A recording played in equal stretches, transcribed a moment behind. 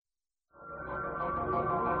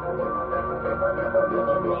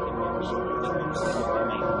Musical,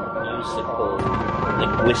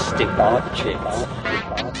 linguistic objects.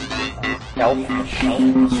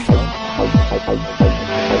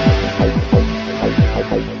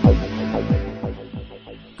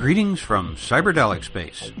 Greetings from Psychedelic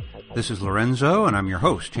Space. This is Lorenzo, and I'm your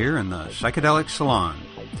host here in the Psychedelic Salon.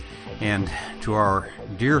 And to our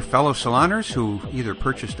dear fellow saloners who either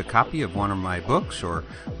purchased a copy of one of my books or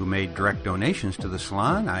who made direct donations to the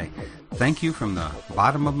salon, I thank you from the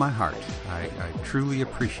bottom of my heart. I truly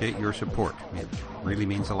appreciate your support. It really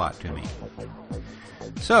means a lot to me.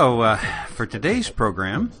 So, for today's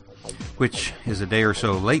program, which is a day or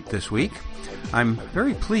so late this week, I'm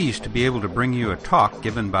very pleased to be able to bring you a talk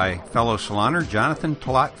given by fellow saloner Jonathan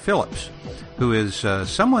Talat Phillips, who is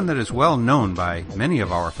someone that is well known by many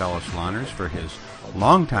of our fellow saloners for his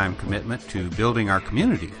longtime commitment to building our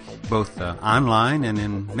community, both online and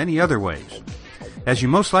in many other ways. As you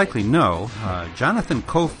most likely know, Jonathan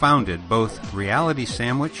co-founded both Reality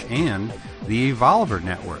Sandwich and the Evolver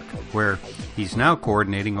Network, where he's now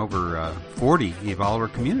coordinating over 40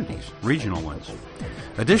 Evolver communities, regional ones.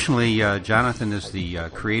 Additionally, Jonathan is the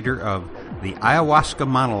creator of the Ayahuasca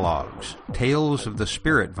Monologues, Tales of the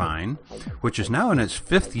Spirit Vine, which is now in its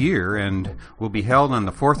 5th year and will be held on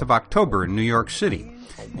the 4th of October in New York City.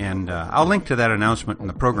 And I'll link to that announcement in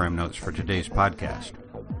the program notes for today's podcast.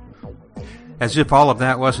 As if all of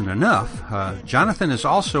that wasn't enough, Jonathan is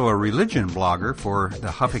also a religion blogger for the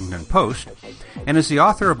Huffington Post and is the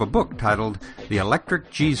author of a book titled The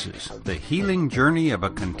Electric Jesus, The Healing Journey of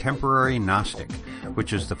a Contemporary Gnostic,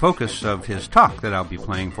 which is the focus of his talk that I'll be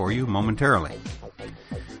playing for you momentarily.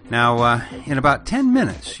 Now, in about 10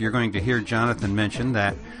 minutes, you're going to hear Jonathan mention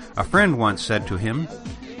that a friend once said to him,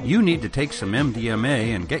 "You need to take some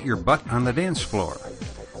MDMA and get your butt on the dance floor,"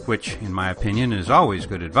 which, in my opinion, is always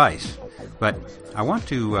good advice. But I want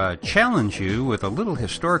to challenge you with a little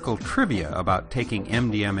historical trivia about taking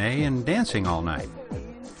MDMA and dancing all night.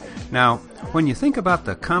 Now, when you think about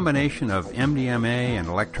the combination of MDMA and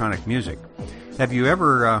electronic music, have you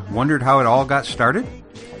ever wondered how it all got started?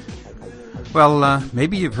 Well,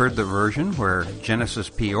 maybe you've heard the version where Genesis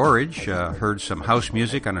P. Orridge heard some house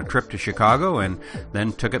music on a trip to Chicago and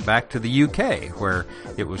then took it back to the UK, where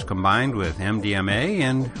it was combined with MDMA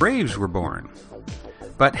and raves were born.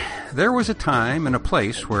 But there was a time and a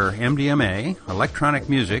place where MDMA, electronic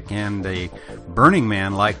music, and a Burning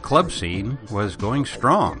Man-like club scene was going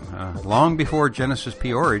strong, long before Genesis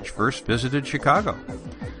P. Orridge first visited Chicago.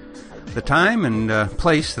 The time and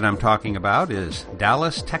place that I'm talking about is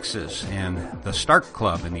Dallas, Texas, and the Stark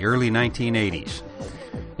Club in the early 1980s.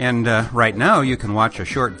 And right now you can watch a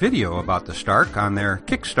short video about the Stark on their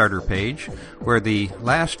Kickstarter page, where the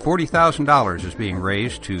last $40,000 is being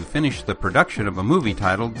raised to finish the production of a movie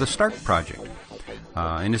titled The Stark Project.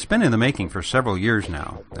 And it's been in the making for several years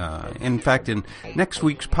now. In fact, in next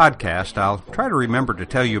week's podcast, I'll try to remember to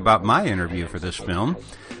tell you about my interview for this film.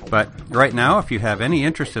 But right now, if you have any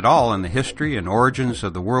interest at all in the history and origins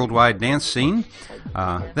of the worldwide dance scene,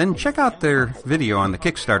 then check out their video on the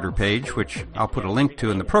Kickstarter page, which I'll put a link to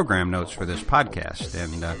in the program notes for this podcast.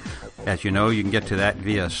 And as you know, you can get to that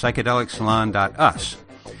via psychedelicsalon.us.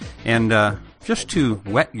 And just to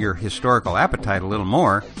whet your historical appetite a little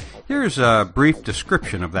more, here's a brief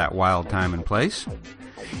description of that wild time and place.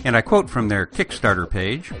 And I quote from their Kickstarter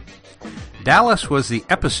page, "Dallas was the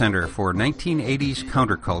epicenter for 1980s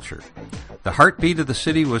counterculture. The heartbeat of the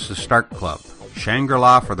city was the Stark Club,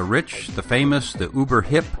 Shangri-La for the rich, the famous, the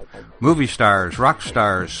uber-hip, movie stars, rock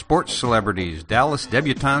stars, sports celebrities, Dallas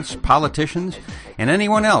debutantes, politicians, and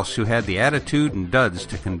anyone else who had the attitude and duds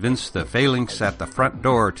to convince the phalanx at the front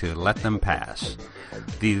door to let them pass.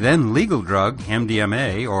 The then legal drug,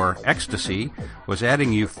 MDMA, or ecstasy, was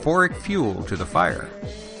adding euphoric fuel to the fire.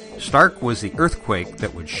 Stark was the earthquake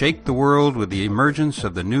that would shake the world with the emergence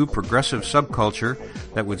of the new progressive subculture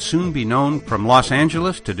that would soon be known from Los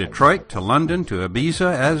Angeles to Detroit to London to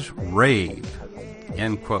Ibiza as rave."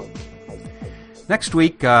 End quote. Next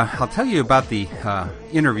week, I'll tell you about the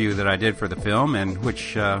interview that I did for the film, and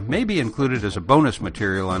which may be included as a bonus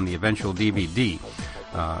material on the eventual DVD.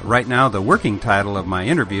 Right now, the working title of my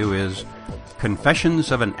interview is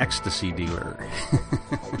Confessions of an Ecstasy Dealer.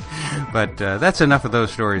 But that's enough of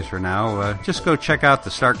those stories for now. Just go check out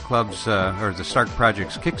the Stark Club's, or the Stark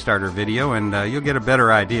Project's Kickstarter video, and you'll get a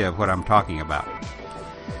better idea of what I'm talking about.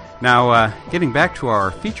 Now, getting back to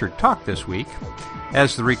our featured talk this week,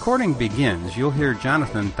 as the recording begins, you'll hear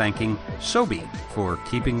Jonathan thanking Sobi for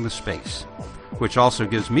keeping the space, which also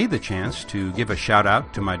gives me the chance to give a shout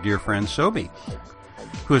out to my dear friend Sobi.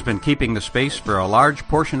 who has been keeping the space for a large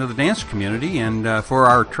portion of the dance community and for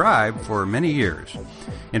our tribe for many years.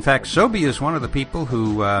 In fact, Sobi is one of the people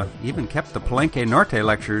who even kept the Palenque Norte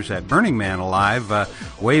lectures at Burning Man alive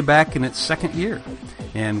way back in its second year.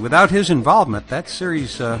 And without his involvement, that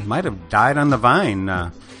series might have died on the vine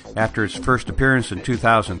after its first appearance in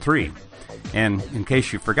 2003. And in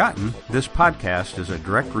case you've forgotten, this podcast is a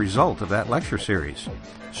direct result of that lecture series.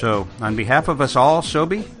 So, on behalf of us all,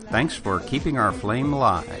 Sobi, thanks for keeping our flame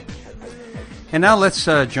alive. And now let's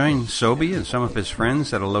join Sobi and some of his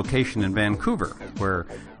friends at a location in Vancouver, where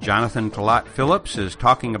Jonathan Talat Phillips is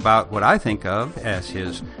talking about what I think of as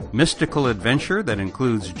his mystical adventure that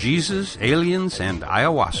includes Jesus, aliens, and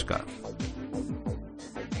ayahuasca.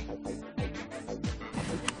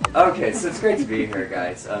 Okay, so it's great to be here,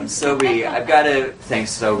 guys. Sobi, I've got to thank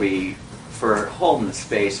Sobi for holding the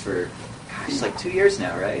space for, like 2 years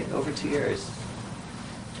now, right? Over 2 years.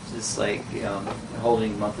 Just like,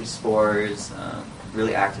 holding monthly spores,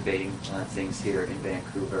 really activating things here in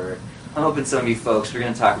Vancouver. I'm hoping some of you folks, we're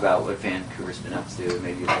going to talk about what Vancouver's been up to.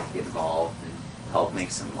 Maybe you'd like to get involved and help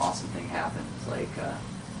make some awesome thing happen. It's like,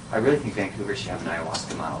 I really think Vancouver should have an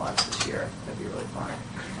ayahuasca monologue this year. That'd be really fun.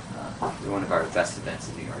 One of our best events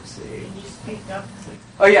in New York City. Can you speak up?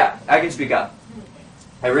 Oh yeah, I can speak up.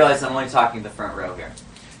 I realize I'm only talking the front row here.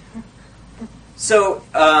 So,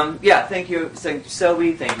 thank you,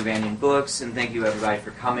 Sobi, thank you, Banyan Books, and thank you, everybody, for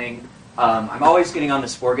coming. I'm always getting on the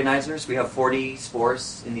spore organizers. We have 40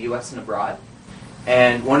 spores in the U.S. and abroad.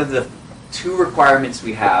 And one of the 2 requirements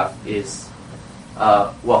we have is,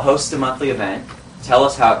 we'll host a monthly event, tell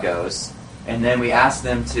us how it goes, and then we ask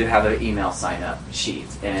them to have an email sign-up sheet.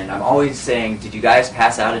 And I'm always saying, did you guys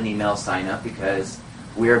pass out an email sign-up? Because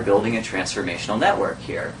we are building a transformational network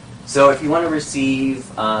here. So if you want to receive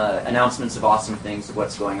announcements of awesome things of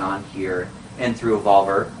what's going on here and through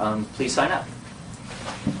Evolver, please sign up.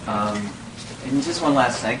 And just one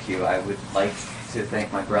last thank you. I would like to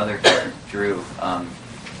thank my brother here, Drew.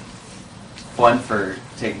 One, for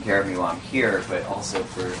taking care of me while I'm here, but also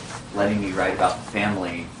for letting me write about the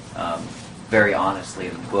family very honestly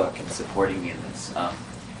in the book and supporting me in this.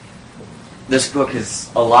 This book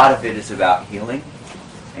a lot of it is about healing.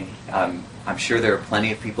 And, I'm sure there are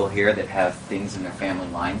plenty of people here that have things in their family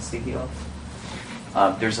lines to heal.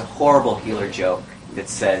 There's a horrible healer joke that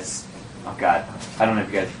says, oh God, I don't know if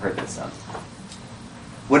you guys have heard this.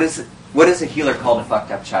 What is a healer called a fucked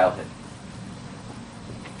up childhood?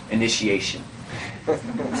 Initiation. So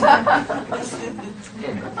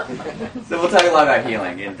we'll talk a lot about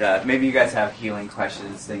healing, and maybe you guys have healing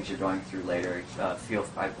questions, things you're going through later. I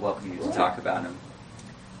welcome you to talk about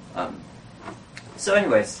them. So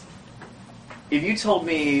anyways, if you told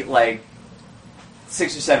me like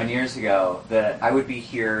 6 or 7 years ago that I would be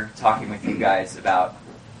here talking with you guys about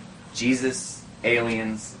Jesus,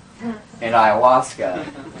 aliens, and ayahuasca,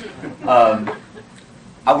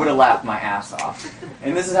 I would have laughed my ass off.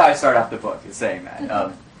 And this is how I start off the book, is saying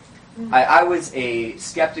that. I was a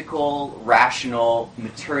skeptical, rational,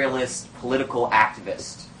 materialist, political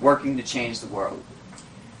activist working to change the world.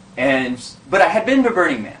 But I had been to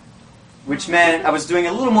Burning Man, which meant I was doing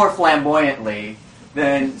a little more flamboyantly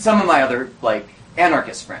than some of my other,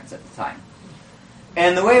 anarchist friends at the time.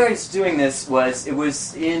 And the way I was doing this was, it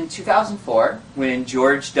was in 2004, when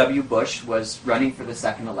George W. Bush was running for the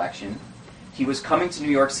second election. He was coming to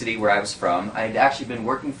New York City, where I was from. I had actually been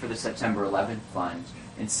working for the September 11th Fund,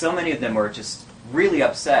 and so many of them were just really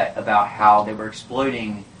upset about how they were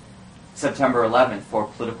exploiting September 11th for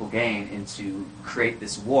political gain and to create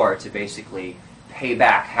this war to basically pay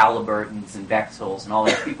back Halliburtons and Bechtels and all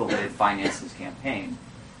those people that had financed his campaign.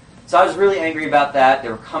 So I was really angry about that. They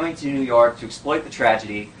were coming to New York to exploit the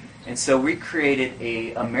tragedy, and so we created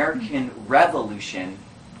an American revolution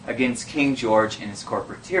against King George and his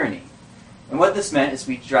corporate tyranny. And what this meant is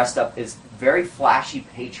we dressed up as very flashy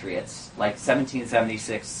patriots, like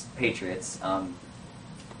 1776 patriots.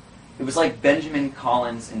 It was like Benjamin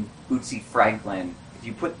Collins and Bootsy Franklin. If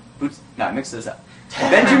you put I mixed those up.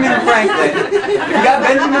 Benjamin Franklin. If you got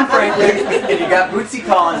Benjamin Franklin and you got Bootsy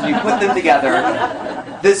Collins and you put them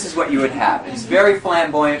together, this is what you would have. It's very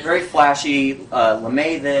flamboyant, very flashy,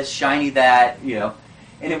 lame this, shiny that, And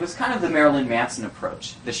it was kind of the Marilyn Manson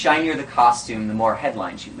approach. The shinier the costume, the more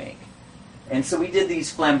headlines you make. And so we did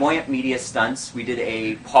these flamboyant media stunts. We did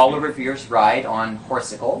a Paula Revere's ride on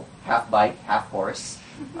Horsicle, half bike, half horse,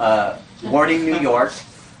 warning New York,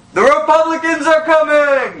 the Republicans are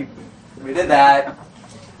coming! We did that.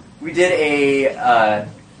 We did a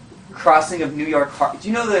crossing of New York. Do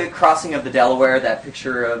you know the crossing of the Delaware, that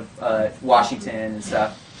picture of Washington and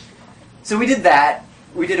stuff? So we did that.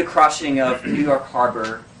 We did a crossing of New York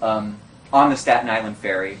Harbor. on the Staten Island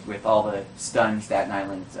ferry with all the stunned Staten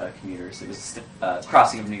Island commuters. It was a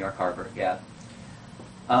crossing of New York Harbor, yeah.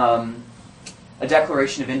 A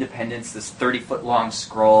Declaration of Independence, this 30-foot-long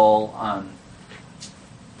scroll.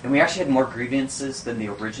 And we actually had more grievances than the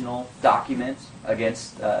original document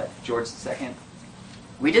against George II.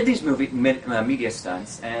 We did these media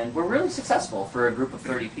stunts, and we're really successful for a group of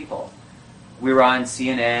 30 people. We were on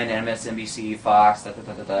CNN, MSNBC, Fox,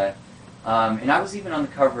 and I was even on the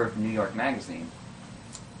cover of New York Magazine.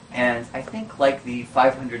 And I think like the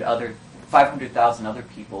 500,000 other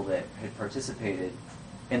people that had participated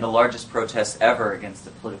in the largest protest ever against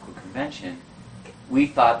a political convention, we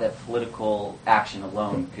thought that political action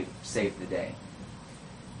alone could save the day.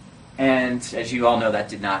 And as you all know, that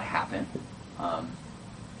did not happen.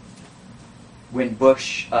 When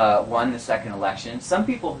Bush won the second election, some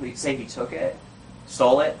people say he took it,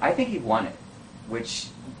 stole it. I think he won it, which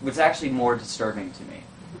was actually more disturbing to me,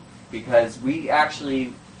 because we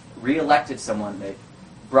actually re-elected someone that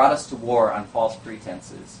brought us to war on false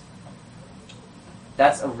pretenses.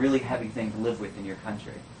 That's a really heavy thing to live with in your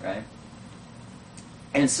country, right?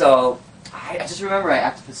 And so I just remember my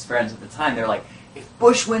activist friends at the time, they're like, if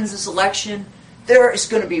Bush wins this election, there is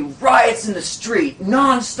going to be riots in the street,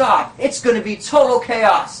 nonstop. It's going to be total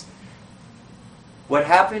chaos. What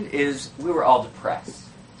happened is we were all depressed.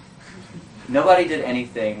 Nobody did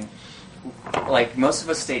anything. Like, most of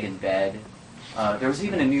us stayed in bed. There was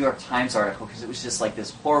even a New York Times article, because it was just like this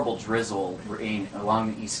horrible drizzle rain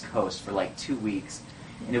along the East Coast for like 2 weeks.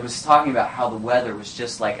 And it was talking about how the weather was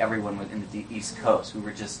just like everyone in the East Coast. We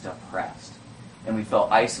were just depressed. And we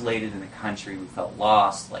felt isolated in the country. We felt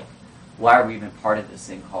lost. Like, why are we even part of this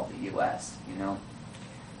thing called the U.S., you know?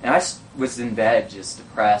 And I was in bed just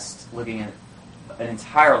depressed, looking at an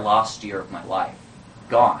entire lost year of my life.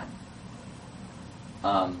 Gone.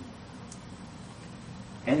 And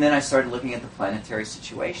then I started looking at the planetary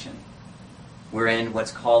situation. We're in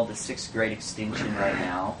what's called the 6th great extinction right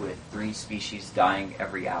now, with 3 species dying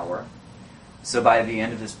every hour. So by the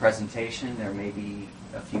end of this presentation, there may be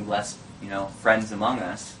a few less, friends among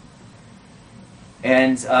us.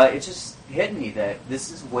 And it just hit me that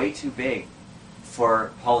this is way too big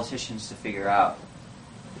for politicians to figure out.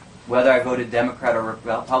 Whether I voted Democrat or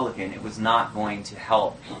Republican, it was not going to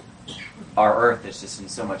help our Earth that's just in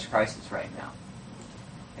so much crisis right now.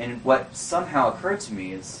 And what somehow occurred to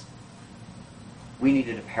me is we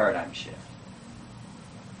needed a paradigm shift.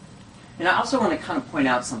 And I also want to kind of point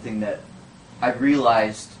out something that I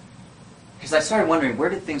realized, because I started wondering, where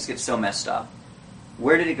did things get so messed up?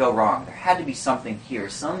 Where did it go wrong? There had to be something here,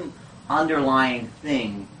 some underlying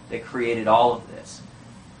thing that created all of this.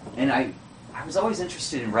 And I was always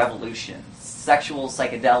interested in revolution, sexual,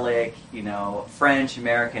 psychedelic, French,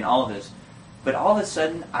 American, all of this. But all of a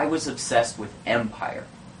sudden, I was obsessed with empire.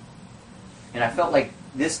 And I felt like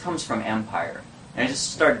this comes from empire. And I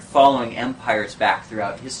just started following empires back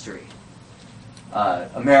throughout history.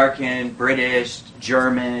 American, British,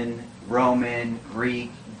 German, Roman,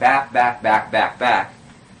 Greek, back.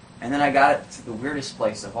 And then I got it to the weirdest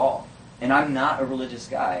place of all. And I'm not a religious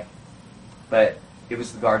guy, but it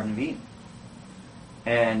was the Garden of Eden.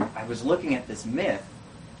 And I was looking at this myth,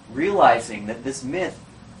 realizing that this myth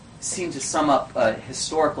seemed to sum up a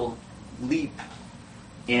historical leap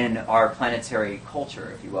in our planetary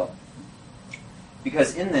culture, if you will.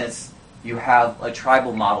 Because in this, you have a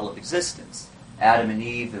tribal model of existence. Adam and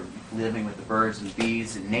Eve, they're living with the birds and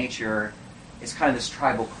bees and nature. It's kind of this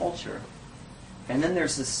tribal culture. And then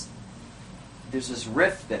there's this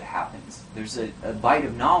rift that happens. There's a bite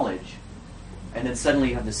of knowledge. And then suddenly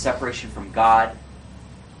you have this separation from God.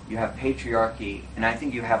 You have patriarchy. And I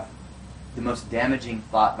think you have the most damaging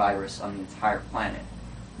thought virus on the entire planet,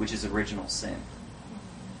 which is original sin.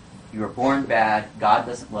 You are born bad. God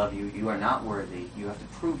doesn't love you. You are not worthy. You have to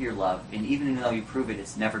prove your love. And even though you prove it,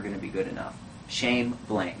 it's never going to be good enough. Shame,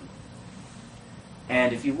 blame.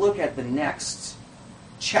 And if you look at the next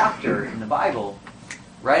chapter in the Bible,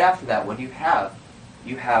 right after that, what do you have?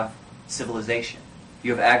 You have civilization.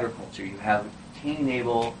 You have agriculture. You have Cain and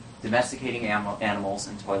Abel domesticating animals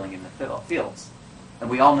and toiling in the fields. And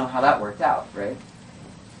we all know how that worked out, right?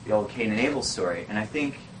 The old Cain and Abel story. And I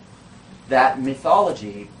think that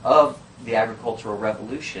mythology of the agricultural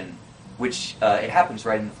revolution, which it happens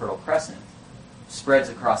right in the Fertile Crescent, spreads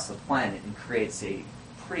across the planet and creates a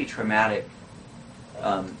pretty traumatic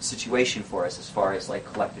situation for us as far as like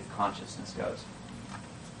collective consciousness goes.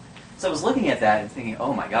 So I was looking at that and thinking,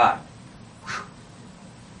 oh my God,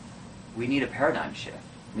 we need a paradigm shift.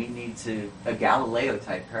 We need a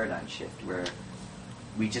Galileo-type paradigm shift where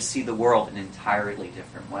we just see the world in an entirely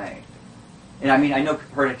different way. And I mean, I know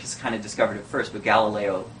Copernicus kind of discovered it first, but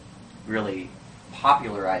Galileo really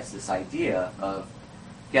popularized this idea of,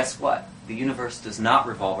 guess what? The universe does not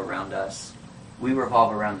revolve around us. We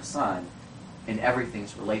revolve around the sun, and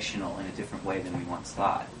everything's relational in a different way than we once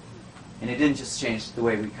thought. And it didn't just change the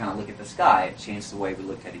way we kind of look at the sky, it changed the way we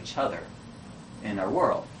look at each other in our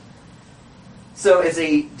world. So as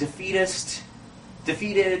a defeated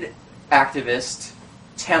activist,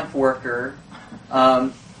 temp worker,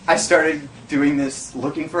 I started doing this,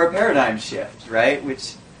 looking for a paradigm shift, right?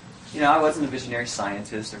 Which, I wasn't a visionary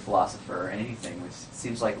scientist or philosopher or anything, which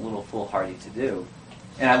seems like a little foolhardy to do.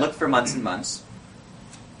 And I looked for months and months.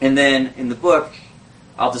 And then in the book,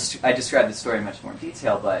 I describe the story in much more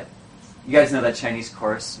detail, but you guys know that Chinese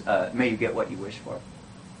course, may you get what you wish for.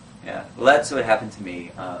 Yeah, well, that's what happened to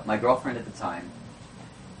me. My girlfriend at the time,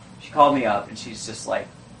 she called me up and she's just like,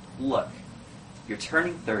 look, you're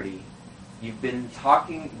turning 30. You've been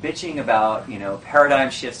bitching about, paradigm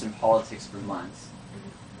shifts in politics for months.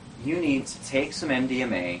 You need to take some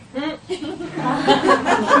MDMA and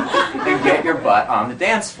get your butt on the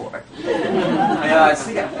dance floor. I was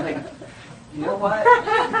thinking, like, you know what?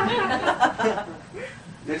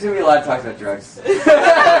 There's going to be a lot of talk about drugs.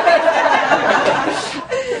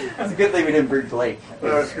 It's a good thing we didn't bring Blake.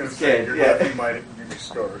 Well, I was going to say, you're lucky you might give me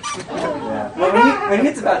scars. Yeah. Well, when he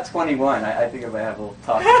gets about 21, I think I might have a little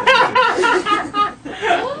talk with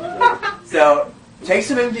him. So, take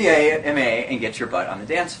some MDMA and get your butt on the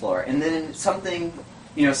dance floor. And then some of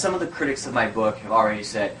the critics of my book have already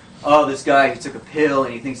said, oh, this guy, he took a pill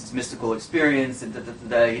and he thinks it's a mystical experience and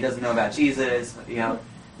he doesn't know about Jesus.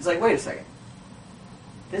 It's like, wait a second.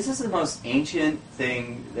 This is the most ancient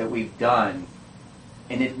thing that we've done,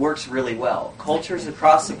 and it works really well. Cultures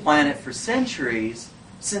across the planet for centuries,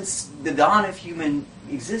 since the dawn of human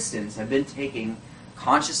existence, have been taking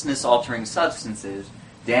consciousness-altering substances,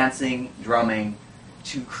 dancing, drumming,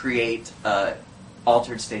 to create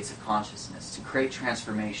altered states of consciousness, to create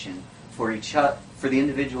transformation for the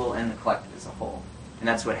individual and the collective as a whole. And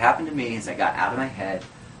that's what happened to me as I got out of my head,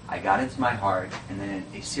 I got into my heart, and then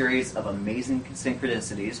a series of amazing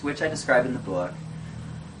synchronicities, which I describe in the book,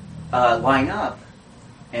 line up,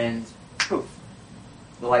 and poof,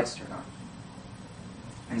 the lights turn on.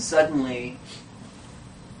 And suddenly,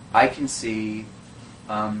 I can see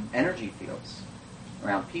energy fields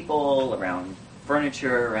around people, around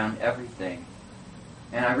furniture, around everything.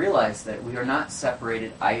 And I realized that we are not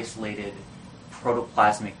separated, isolated,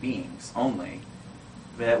 protoplasmic beings only,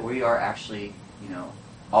 but that we are actually,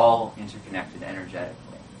 all interconnected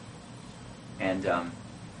energetically. And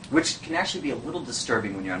which can actually be a little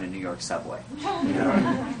disturbing when you're on a New York subway.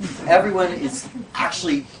 Everyone is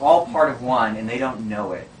actually all part of one, and they don't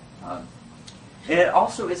know it. And it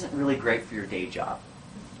also isn't really great for your day job,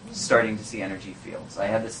 starting to see energy fields. I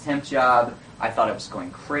had this temp job. I thought I was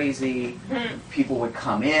going crazy. People would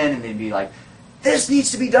come in, and they'd be like, this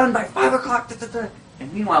needs to be done by 5 o'clock. Da, da, da.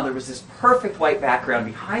 And meanwhile, there was this perfect white background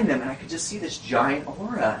behind them, and I could just see this giant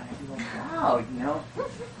aura. And I'd be like, wow,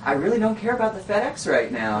 I really don't care about the FedEx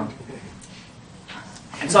right now.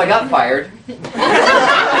 And so I got fired.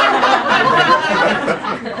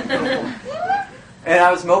 And I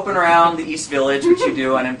was moping around the East Village, which you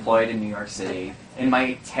do unemployed in New York City, in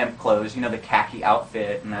my temp clothes, the khaki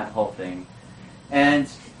outfit and that whole thing. And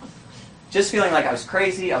just feeling like I was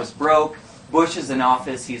crazy, I was broke. Bush is in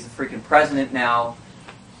office, he's the freaking president now.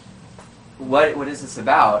 What is this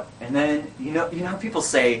about? And then, people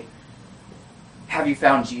say, have you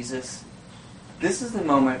found Jesus? This is the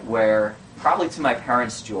moment where, probably to my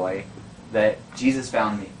parents' joy, that Jesus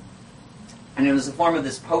found me. And it was the form of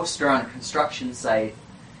this poster on a construction site.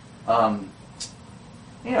 It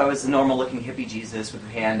was the normal-looking hippie Jesus with a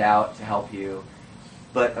hand out to help you.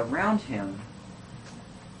 But around him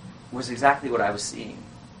was exactly what I was seeing.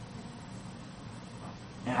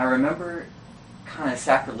 And I remember kind of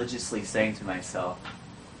sacrilegiously saying to myself,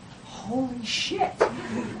 holy shit,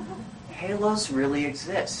 halos really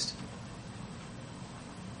exist.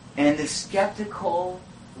 And the skeptical,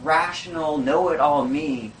 rational, know-it-all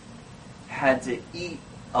me had to eat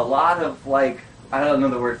a lot of, I don't know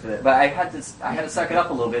the word for that, but I had to suck it up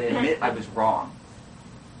a little bit and admit I was wrong.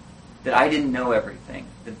 That I didn't know everything.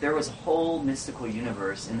 That there was a whole mystical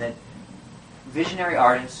universe, and that visionary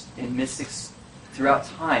artists and mystics throughout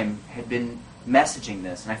time had been messaging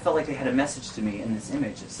this, and I felt like they had a message to me in this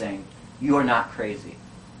image of saying, you are not crazy.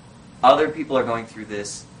 Other people are going through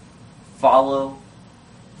this. Follow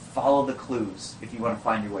the clues if you want to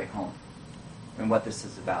find your way home and what this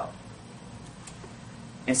is about.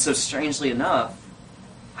 And so strangely enough,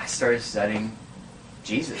 I started studying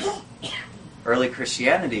Jesus, early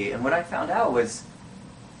Christianity, and what I found out was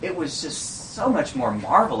it was just so much more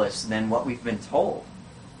marvelous than what we've been told.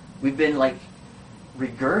 we've been like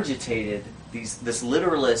regurgitated this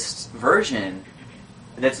literalist version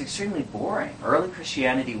that's extremely boring. Early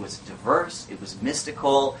Christianity was diverse, it was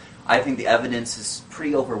mystical. I think the evidence is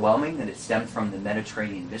pretty overwhelming that it stemmed from the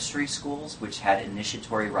Mediterranean mystery schools, which had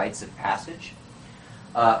initiatory rites of passage.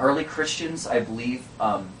 Early Christians, I believe,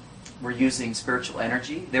 were using spiritual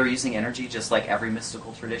energy. They were using energy just like every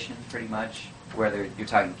mystical tradition, pretty much, whether you're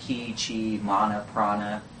talking ki, chi, mana,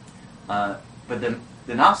 prana. But the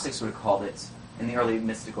Gnostics would have called it, in the early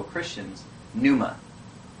mystical Christians, pneuma,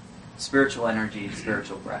 spiritual energy,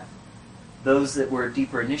 spiritual breath. Those that were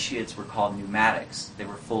deeper initiates were called pneumatics. They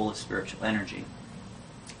were full of spiritual energy.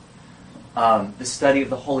 The study of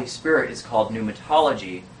the Holy Spirit is called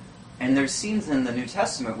pneumatology, and there's scenes in the New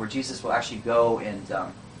Testament where Jesus will actually go and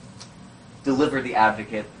deliver the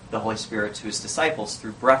advocate, the Holy Spirit, to his disciples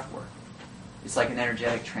through breath work. It's like an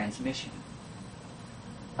energetic transmission.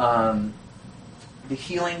 The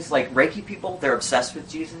healings, like Reiki people, they're obsessed with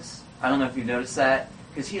Jesus. I don't know if you've noticed that,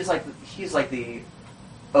 because he's like the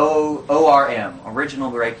ORM,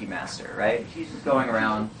 original Reiki master, right? He's going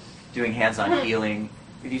around doing hands-on healing.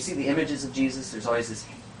 If you see the images of Jesus, there's always this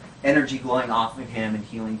energy glowing off of him and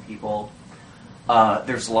healing people.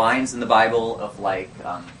 There's lines in the Bible of like,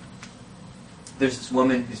 there's this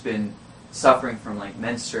woman who's been suffering from like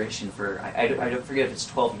menstruation for, I don't forget if it's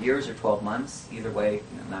 12 years or 12 months. Either way,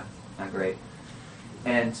 not great.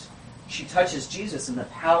 And she touches Jesus, and the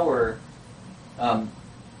power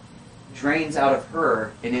drains out of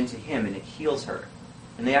her and into him, and it heals her.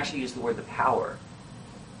 And they actually use the word the power.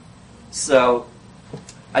 So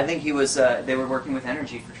I think they were working with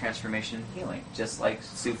energy for transformation and healing, just like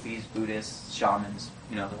Sufis, Buddhists, shamans,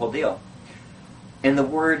 the whole deal. And the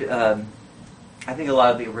word, I think a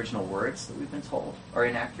lot of the original words that we've been told are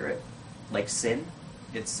inaccurate. Like sin,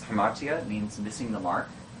 it's hamartia, it means missing the mark.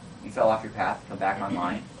 You fell off your path, come back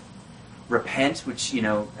online. Repent, which,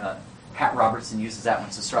 Pat Robertson uses that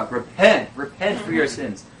one so strong. Repent for your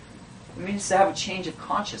sins. It means to have a change of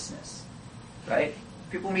consciousness, right?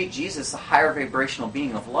 People meet Jesus, the higher vibrational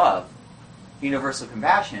being of love, universal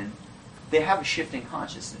compassion. They have a shift in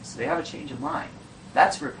consciousness. They have a change of mind.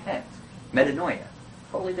 That's repent. Metanoia.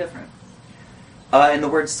 Totally different. And the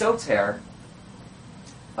word soter,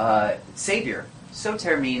 savior.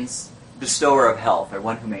 Soter means bestower of health, or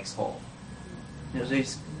one who makes whole. So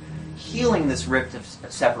he's healing this rift of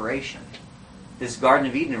separation, this Garden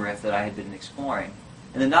of Eden rift that I had been exploring.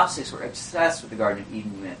 And the Gnostics were obsessed with the Garden of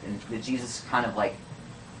Eden myth, and that Jesus is kind of like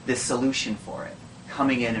this solution for it,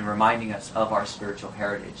 coming in and reminding us of our spiritual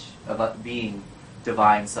heritage, of us being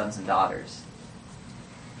divine sons and daughters.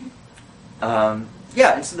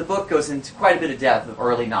 And so the book goes into quite a bit of depth of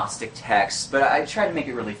early Gnostic texts, but I try to make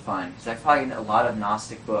it really fun, because I find a lot of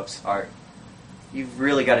Gnostic books you've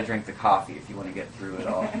really got to drink the coffee if you want to get through it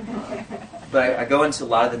all. But I go into a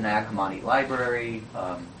lot of the Nag Hammadi library,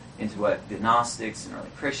 into what the Gnostics and early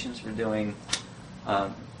Christians were doing,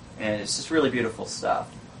 and it's just really beautiful stuff.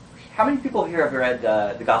 How many people here have read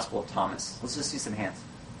the Gospel of Thomas? Let's just see some hands.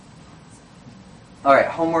 All right,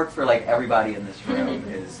 homework for like everybody in this room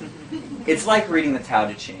is, it's like reading the Tao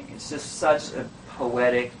Te Ching. It's just such a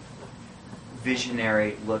poetic,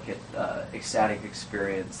 visionary look at ecstatic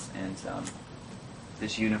experience and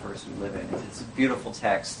this universe we live in. It's a beautiful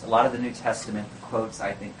text. A lot of the New Testament quotes,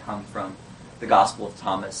 I think, come from the Gospel of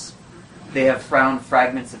Thomas. They have found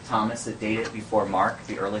fragments of Thomas that date it before Mark,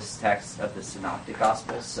 the earliest text of the Synoptic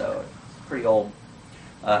Gospels, so it's pretty old.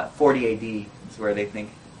 40 AD is where they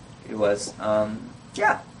think it was.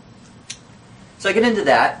 So I get into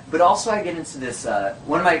that, but also I get into this,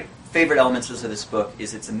 one of my favorite elements of this book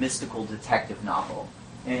is it's a mystical detective novel.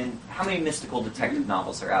 And how many mystical detective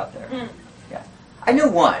novels are out there? Yeah. I know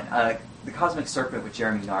one, The Cosmic Serpent with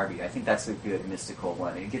Jeremy Narby. I think that's a good mystical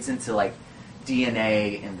one. It gets into like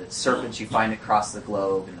DNA and the serpents you find across the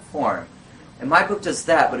globe and the form. And my book does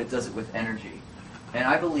that, but it does it with energy. And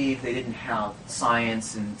I believe they didn't have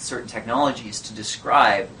science and certain technologies to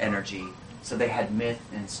describe energy, so they had myth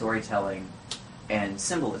and storytelling and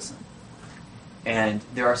symbolism. And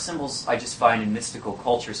there are symbols I just find in mystical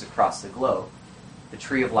cultures across the globe. The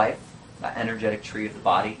tree of life, the energetic tree of the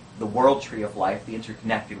body, the world tree of life, the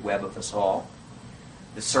interconnected web of us all,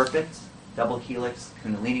 the serpent, double helix,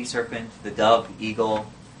 kundalini serpent, the dove, the eagle,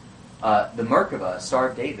 the Merkaba, Star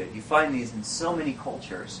of David. You find these in so many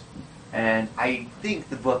cultures. And I think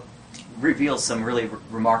the book reveals some really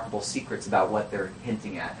remarkable secrets about what they're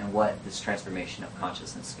hinting at and what this transformation of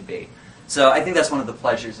consciousness could be. So I think that's one of the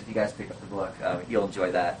pleasures if you guys pick up the book. You'll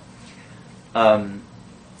enjoy that.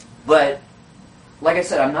 But like I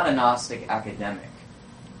said, I'm not a Gnostic academic.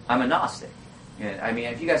 I'm a Gnostic. Yeah, I mean,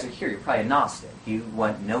 if you guys are here, you're probably a Gnostic. You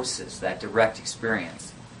want gnosis, that direct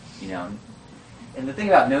experience, you know. And the thing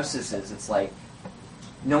about gnosis is, it's like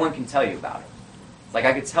no one can tell you about it. Like,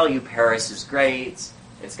 I could tell you Paris is great.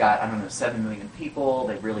 It's got, I don't know, 7 million people.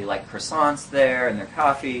 They really like croissants there and their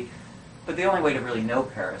coffee. But the only way to really know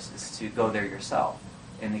Paris is to go there yourself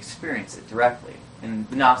and experience it directly. And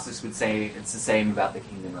the Gnostics would say it's the same about the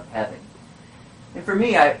kingdom of heaven. And for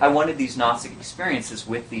me, I wanted these Gnostic experiences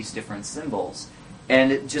with these different symbols.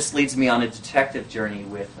 And it just leads me on a detective journey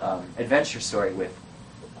with, adventure story with,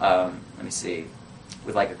 let me see,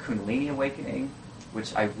 with like a Kundalini awakening,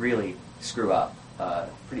 which I really screw up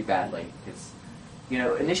pretty badly. It's, you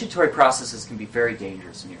know, initiatory processes can be very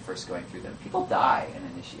dangerous when you're first going through them. People die in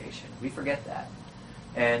initiation. We forget that.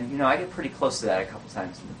 And, you know, I get pretty close to that a couple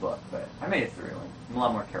times in the book, but I made it through, and I'm a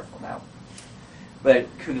lot more careful now. But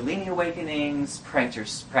Kundalini awakenings,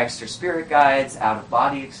 prankster spirit guides,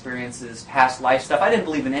 out-of-body experiences, past life stuff. I didn't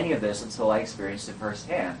believe in any of this until I experienced it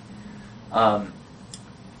firsthand. What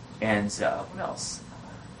else?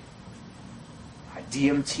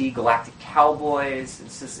 DMT, Galactic Cowboys.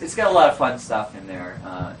 It's got a lot of fun stuff in there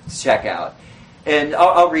to check out. And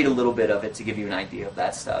I'll read a little bit of it to give you an idea of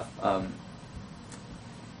that stuff.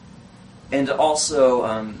 And also,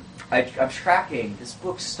 I'm tracking, this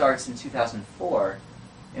book starts in 2004,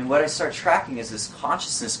 and what I start tracking is this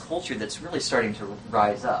consciousness culture that's really starting to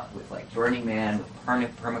rise up with like Burning Man, with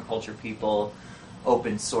permaculture people,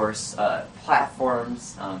 open source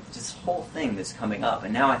platforms, this whole thing that's coming up.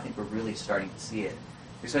 And now I think we're really starting to see it,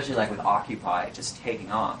 especially like with Occupy just taking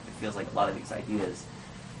off. It feels like a lot of these ideas.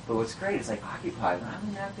 But what's great is like Occupy, when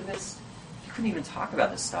I'm an activist, you couldn't even talk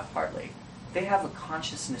about this stuff hardly. They have a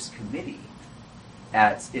consciousness committee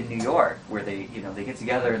in New York where they get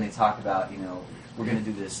together and they talk about, we're going to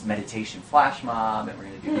do this meditation flash mob and we're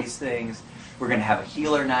going to do these things. We're going to have a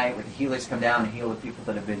healer night where the healers come down and heal the people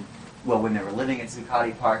that have been, when they were living at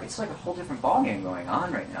Zuccotti Park. It's like a whole different ballgame going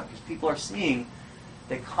on right now because people are seeing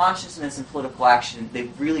that consciousness and political action, they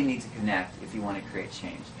really need to connect if you want to create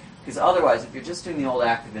change. Because otherwise, if you're just doing the old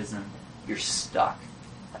activism, you're stuck.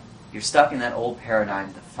 You're stuck in that old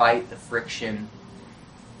paradigm, the fight, the friction.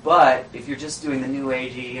 But if you're just doing the new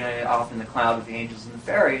agey, off in the cloud with the angels and the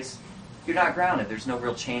fairies, you're not grounded. There's no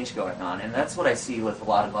real change going on. And that's what I see with a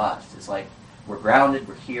lot of us. It's like, we're grounded,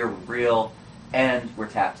 we're here, we're real, and we're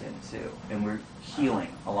tapped in too. And we're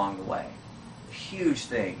healing along the way. A huge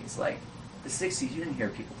thing is like, the 60s, you didn't hear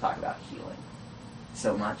people talk about healing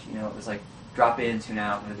so much. It was like, drop in, tune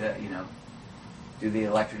out, do the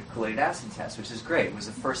electrocholic acid test, which is great. It was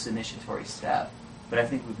the first initiatory step. But I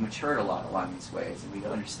think we've matured a lot along these ways, and we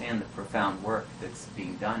understand the profound work that's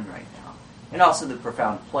being done right now. And also the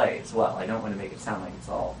profound play as well. I don't want to make it sound like it's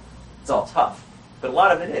all tough. But a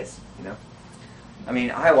lot of it is, I mean,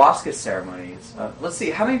 ayahuasca ceremonies. Let's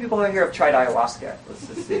see, how many people here have tried ayahuasca? Let's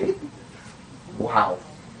just see. Wow.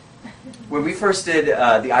 When we first did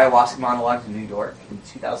the ayahuasca monologue in New York in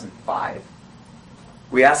 2005,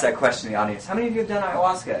 we asked that question in the audience, how many of you have done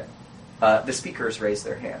ayahuasca? The speakers raised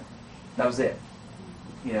their hand. That was it.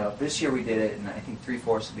 This year we did it, and I think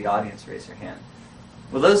 3/4 of the audience raised their hand.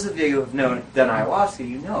 Well, those of you who have done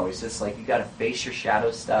ayahuasca, it's just like you got to face your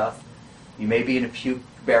shadow stuff. You may be in a puke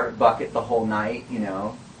bucket the whole night,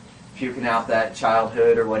 puking out that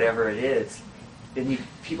childhood or whatever it is. And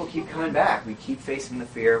people keep coming back. We keep facing the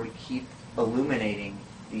fear. We keep illuminating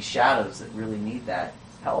these shadows that really need that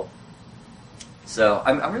help. So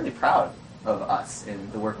I'm really proud of us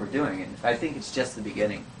and the work we're doing, and I think it's just the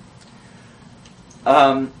beginning.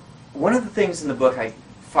 One of the things in the book I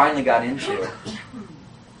finally got into,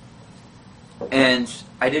 and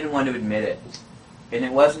I didn't want to admit it, and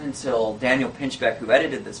it wasn't until Daniel Pinchbeck, who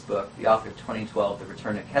edited this book, the author of 2012, The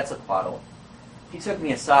Return of Quetzalcoatl, he took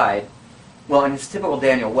me aside. Well, in his typical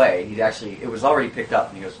Daniel way, it was already picked up,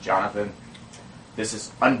 and he goes, Jonathan, this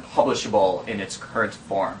is unpublishable in its current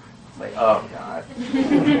form. Like, oh, God.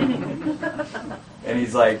 And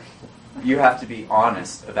he's like, you have to be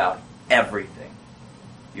honest about everything.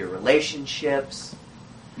 Your relationships,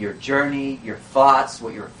 your journey, your thoughts,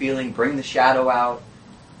 what you're feeling, bring the shadow out,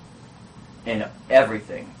 and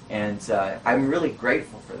everything. And I'm really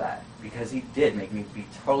grateful for that, because he did make me be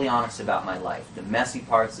totally honest about my life. The messy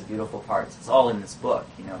parts, the beautiful parts, it's all in this book.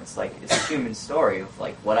 It's like, it's a human story of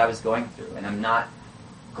like what I was going through, and I'm not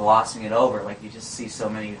glossing it over like you just see so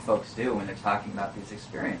many folks do when they're talking about these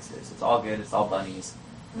experiences. It's all good, it's all bunnies.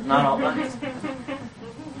 It's not all bunnies.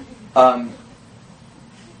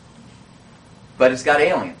 But it's got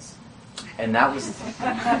aliens. And that was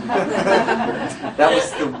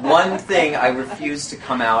the one thing I refused to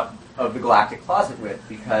come out of the galactic closet with,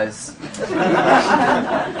 because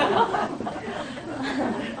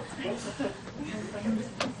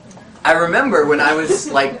I remember when I was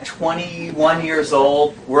like 21 years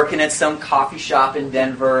old, working at some coffee shop in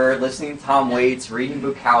Denver, listening to Tom Waits, reading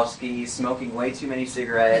Bukowski, smoking way too many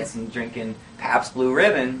cigarettes, and drinking Pabst Blue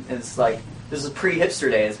Ribbon. It's like, this is pre-hipster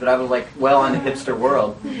days, but I was like well in the hipster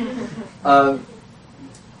world.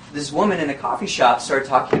 This woman in a coffee shop started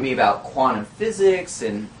talking to me about quantum physics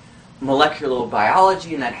and molecular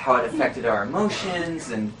biology and how it affected our emotions,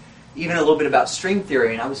 and even a little bit about string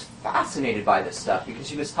theory. And I was fascinated by this stuff because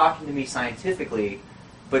she was talking to me scientifically,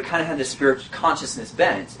 but kind of had this spiritual consciousness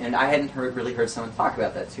bent, and I hadn't really heard someone talk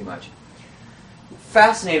about that too much.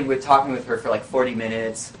 Fascinated with talking with her for like 40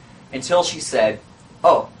 minutes until she said,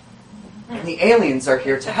 "Oh, and the aliens are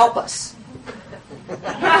here to help us."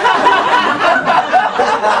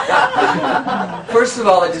 First of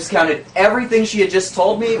all, I discounted everything she had just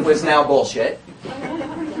told me was now bullshit.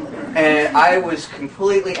 And I was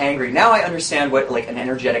completely angry. Now I understand what like an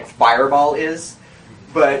energetic fireball is,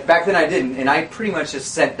 but back then I didn't, and I pretty much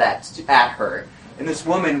just sent that at her. And this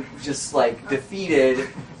woman, just like defeated,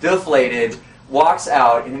 deflated, walks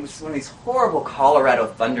out, and it was one of these horrible Colorado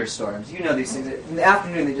thunderstorms. You know these things. In the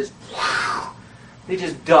afternoon, they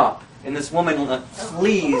just dump, and this woman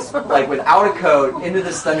flees like without a coat into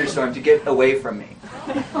this thunderstorm to get away from me.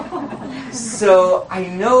 So I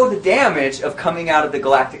know the damage of coming out of the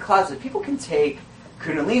galactic closet. People can take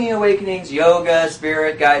Kundalini awakenings, yoga,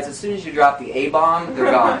 spirit guides. As soon as you drop the A-bomb, they're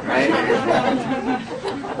gone, right?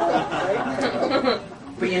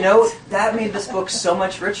 But you know, that made this book so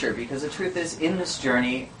much richer, because the truth is, in this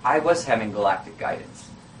journey, I was having galactic guidance.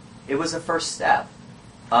 It was a first step.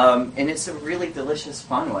 And it's a really delicious,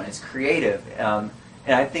 fun one. It's creative. And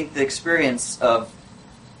I think the experience of,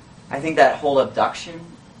 I think that whole abduction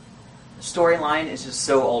storyline is just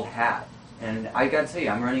so old hat. And I got to tell you,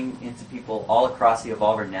 I'm running into people all across the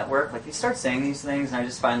Evolver network. Like, they start saying these things, and I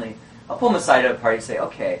just finally, I'll pull them aside at a party and say,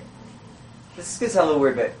 okay, this gets a little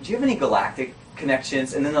weird, but do you have any galactic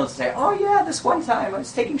connections? And then they'll say, oh yeah, this one time I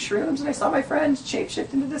was taking shrooms and I saw my friends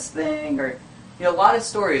shapeshift into this thing. Or, you know, a lot of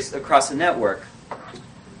stories across the network.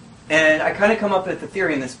 And I kind of come up with the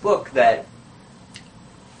theory in this book that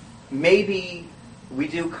maybe we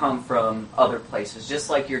do come from other places, just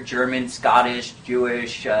like you're German, Scottish,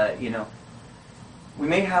 Jewish, you know. We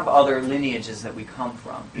may have other lineages that we come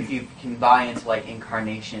from, if you can buy into like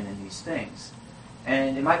incarnation and these things.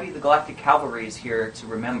 And it might be the Galactic Cavalry is here to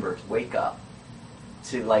remember, to wake up,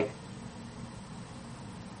 to like,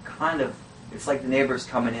 kind of, it's like the neighbors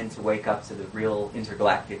coming in to wake up to the real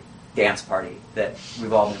intergalactic dance party that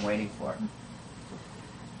we've all been waiting for.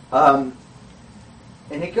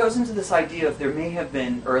 And it goes into this idea of there may have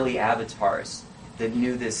been early avatars that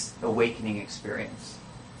knew this awakening experience.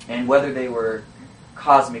 And whether they were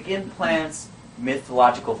cosmic implants,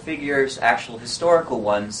 mythological figures, actual historical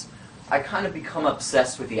ones, I kind of become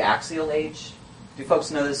obsessed with the axial age. Do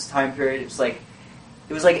folks know this time period? It was like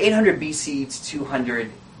 800 BC to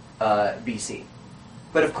 200 BC.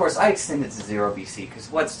 But of course, I extended to 0 BC,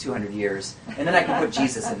 because what's 200 years? And then I can put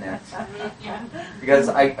Jesus in there. Because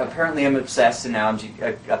I apparently am obsessed, and now I'm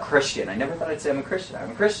a Christian. I never thought I'd say I'm a Christian.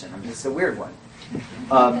 I'm a Christian. I'm just a weird one.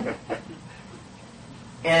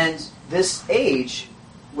 And this age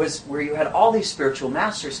was where you had all these spiritual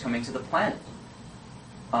masters coming to the planet,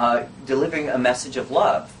 delivering a message of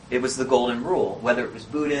love. It was the golden rule. Whether it was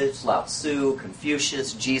Buddha, Lao Tzu,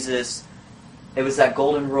 Confucius, Jesus, it was that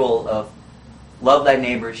golden rule of love thy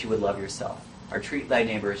neighbor as you would love yourself, or treat thy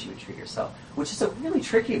neighbor as you would treat yourself, which is a really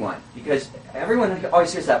tricky one, because everyone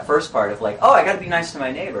always hears that first part of like, oh, I got to be nice to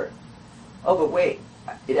my neighbor. Oh, but wait,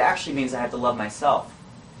 it actually means I have to love myself.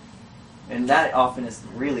 And that often is the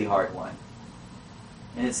really hard one.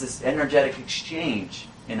 And it's this energetic exchange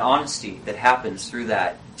and honesty that happens through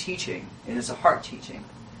that teaching, and it's a heart teaching,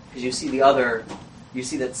 because you see the other, you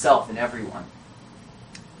see that self in everyone.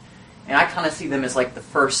 And I kind of see them as like the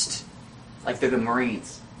first, like they're the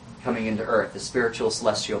Marines coming into Earth, the spiritual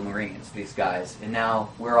celestial Marines, these guys. And now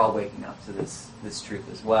we're all waking up to this truth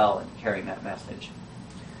as well and carrying that message.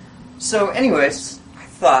 So anyways, I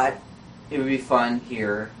thought it would be fun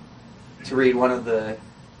here to read one of the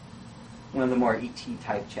more ET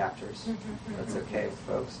type chapters. That's okay with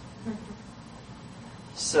folks.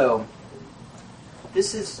 So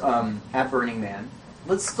this is at Burning Man.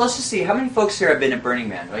 Let's just see, how many folks here have been at Burning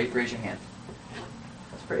Man? Raise your hand.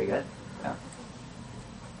 That's pretty good. Yeah.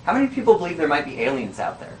 How many people believe there might be aliens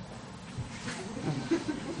out there?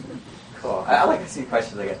 Cool. I like to see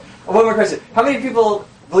questions like that. Oh, one more question. How many people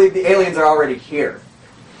believe the aliens are already here?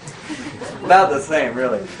 About the same,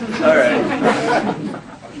 really. All right.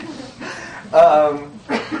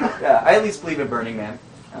 Yeah, I at least believe in Burning Man.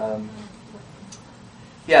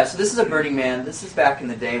 Yeah, so this is a Burning Man. This is back in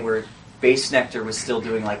the day where Bass Nectar was still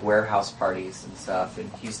doing like warehouse parties and stuff,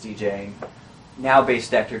 and he's DJing. Now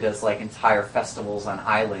Bass Nectar does like entire festivals on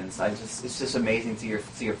islands. It's just amazing to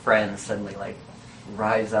see your friends suddenly like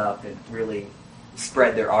rise up and really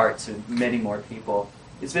spread their art to many more people.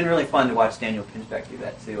 It's been really fun to watch Daniel Pinchbeck do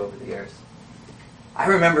that too over the years. I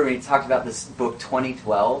remember when he talked about this book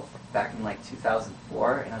 2012 back in like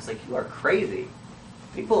 2004, and I was like, you are crazy.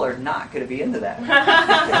 People are not going to be into that.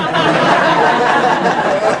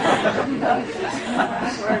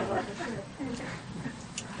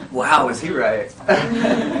 Wow, is he right?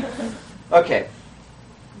 Okay.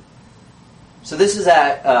 So this is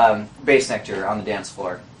at Bass Nectar on the dance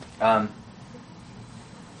floor.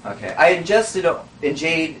 Okay, I ingested, and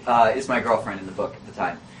Jade is my girlfriend in the book at the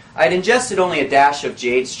time. I had ingested only a dash of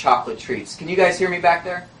Jade's chocolate treats. Can you guys hear me back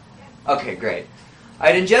there? Okay, great. I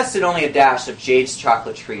had ingested only a dash of Jade's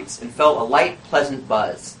chocolate treats and felt a light, pleasant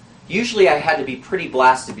buzz. Usually I had to be pretty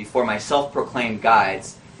blasted before my self-proclaimed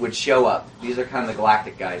guides would show up. These are kind of the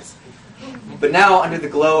galactic guides. But now, under the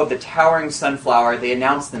glow of the towering sunflower, they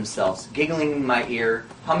announced themselves, giggling in my ear,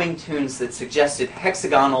 humming tunes that suggested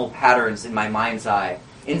hexagonal patterns in my mind's eye,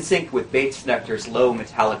 in sync with Bass Nectar's low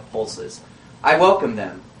metallic pulses. I welcomed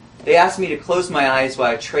them. They asked me to close my eyes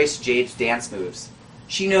while I traced Jade's dance moves.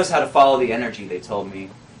 She knows how to follow the energy, they told me.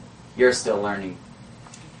 You're still learning.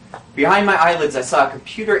 Behind my eyelids, I saw a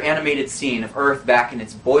computer-animated scene of Earth back in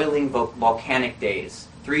its boiling volcanic days,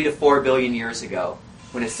 3 to 4 billion years ago,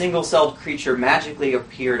 when a single-celled creature magically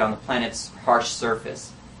appeared on the planet's harsh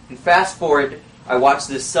surface. And fast forward, I watched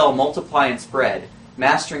this cell multiply and spread,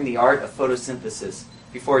 mastering the art of photosynthesis,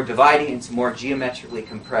 before dividing into more geometrically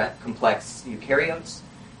complex eukaryotes,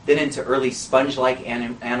 then into early sponge-like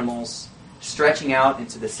animals, stretching out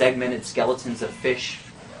into the segmented skeletons of fish,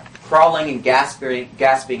 crawling and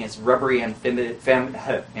gasping as rubbery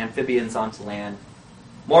amphibians onto land,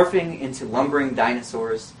 morphing into lumbering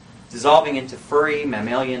dinosaurs, dissolving into furry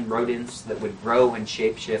mammalian rodents that would grow and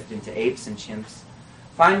shapeshift into apes and chimps,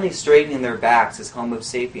 finally straightening their backs as Homo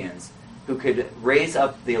sapiens, who could raise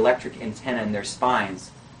up the electric antenna in their spines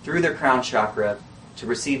through their crown chakra to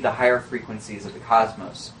receive the higher frequencies of the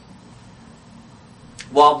cosmos.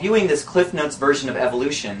 While viewing this Cliff Notes version of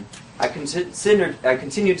evolution, I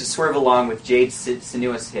continued to swerve along with Jade's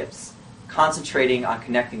sinuous hips, concentrating on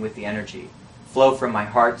connecting with the energy, flow from my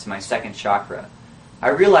heart to my second chakra. I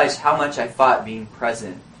realized how much I fought being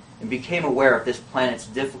present and became aware of this planet's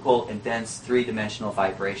difficult and dense three-dimensional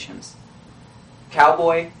vibrations.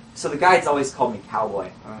 Cowboy, so the guides always called me Cowboy.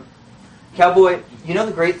 Cowboy, you know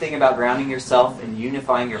the great thing about grounding yourself and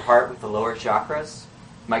unifying your heart with the lower chakras?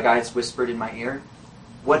 My guides whispered in my ear.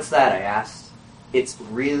 What's that? I asked. It's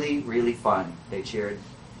really, really fun, they cheered.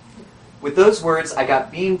 With those words, I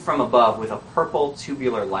got beamed from above with a purple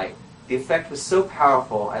tubular light. The effect was so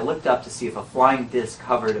powerful, I looked up to see if a flying disc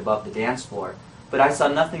hovered above the dance floor, but I saw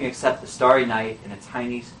nothing except the starry night and a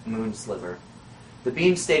tiny moon sliver. The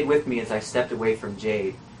beam stayed with me as I stepped away from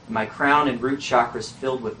Jade, and my crown and root chakras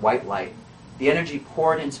filled with white light. The energy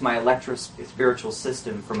poured into my electro-spiritual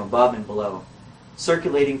system from above and below,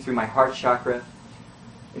 circulating through my heart chakra.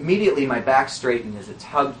 Immediately my back straightened as if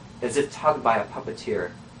tugged by a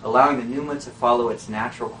puppeteer, allowing the pneuma to follow its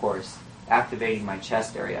natural course, activating my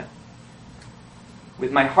chest area.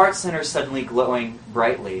 With my heart center suddenly glowing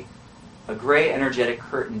brightly, a gray energetic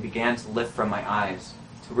curtain began to lift from my eyes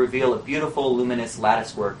to reveal a beautiful luminous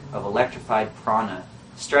latticework of electrified prana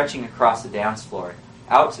stretching across the dance floor,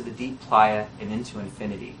 out to the deep playa and into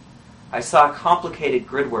infinity. I saw a complicated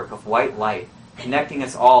gridwork of white light connecting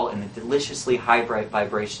us all in the deliciously high bright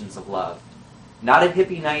vibrations of love. Not a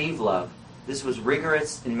hippie naive love. This was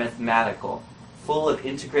rigorous and mathematical, full of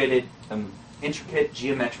intricate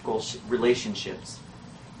geometrical relationships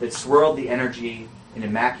that swirled the energy in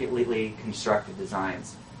immaculately constructed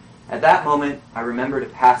designs. At that moment, I remembered a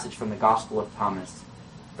passage from the Gospel of Thomas.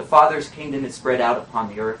 The Father's kingdom is spread out upon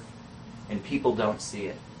the earth, and people don't see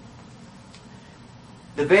it.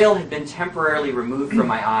 The veil had been temporarily removed from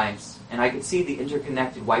my eyes, and I could see the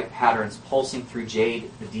interconnected white patterns pulsing through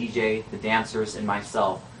Jade, the DJ, the dancers, and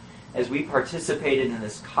myself, as we participated in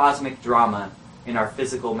this cosmic drama in our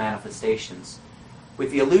physical manifestations.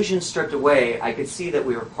 With the illusion stripped away, I could see that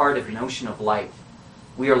we were part of an ocean of light.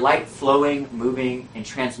 We are light flowing, moving, and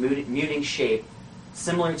transmuting shape,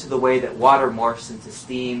 similar to the way that water morphs into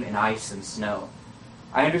steam and ice and snow.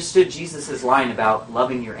 I understood Jesus' line about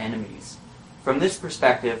loving your enemies. From this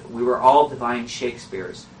perspective, we were all divine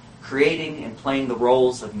Shakespeares, creating and playing the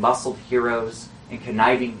roles of muscled heroes and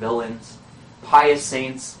conniving villains, pious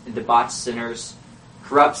saints and debauched sinners,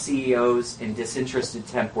 corrupt CEOs and disinterested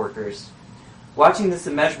temp workers. Watching this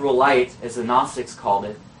immeasurable light, as the Gnostics called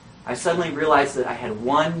it, I suddenly realized that I had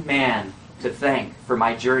one man to thank for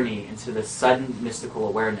my journey into this sudden mystical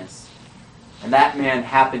awareness. And that man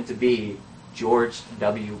happened to be George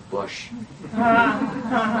W. Bush.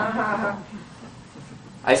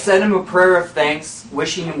 I sent him a prayer of thanks,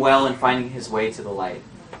 wishing him well in finding his way to the light.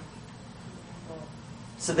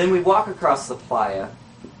 So then we walk across the playa,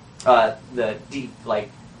 the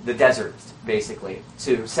desert, basically,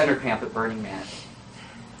 to center camp at Burning Man.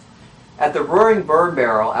 At the Roaring Burn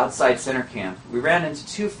Barrel outside center camp, we ran into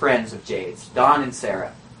two friends of Jade's, Don and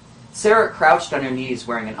Sarah. Sarah crouched on her knees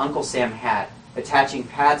wearing an Uncle Sam hat, attaching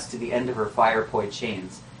pads to the end of her fire poi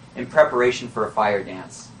chains, in preparation for a fire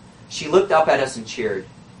dance. She looked up at us and cheered.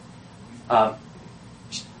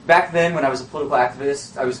 Back then, when I was a political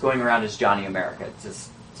activist, I was going around as Johnny America.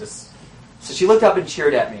 So she looked up and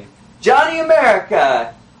cheered at me. Johnny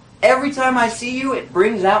America! Every time I see you, it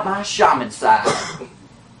brings out my shaman side.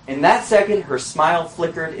 In that second, her smile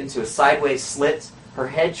flickered into a sideways slit, her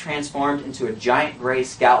head transformed into a giant gray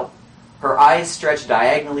scalp, her eyes stretched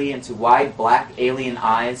diagonally into wide black alien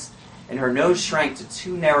eyes, and her nose shrank to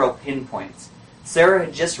two narrow pinpoints. Sarah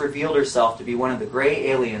had just revealed herself to be one of the gray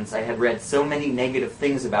aliens I had read so many negative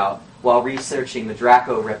things about while researching the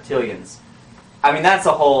Draco reptilians. I mean, that's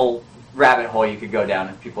a whole rabbit hole you could go down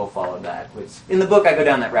if people followed that. Which, in the book, I go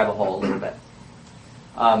down that rabbit hole a little bit.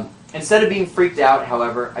 Instead of being freaked out,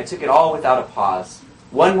 however, I took it all without a pause.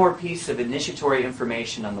 One more piece of initiatory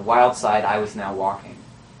information on the wild side I was now walking.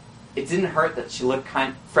 It didn't hurt that she looked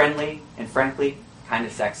friendly and, frankly, kind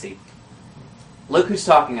of sexy. Look who's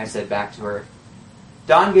talking, I said back to her.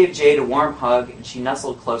 Don gave Jade a warm hug, and she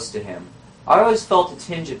nestled close to him. I always felt a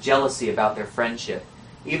tinge of jealousy about their friendship,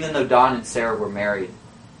 even though Don and Sarah were married.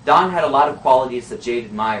 Don had a lot of qualities that Jade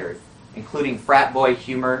admired, including frat boy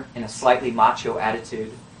humor and a slightly macho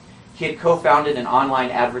attitude. He had co-founded an online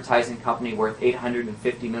advertising company worth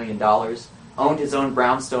 $850 million, owned his own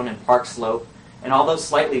brownstone in Park Slope, and although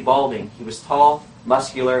slightly balding, he was tall,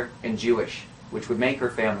 muscular, and Jewish, which would make her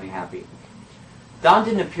family happy. Don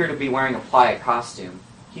didn't appear to be wearing a playa costume.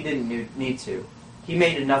 He didn't need to. He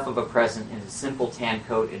made enough of a present in his simple tan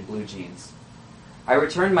coat and blue jeans. I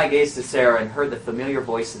returned my gaze to Sarah and heard the familiar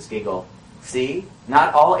voices giggle. See?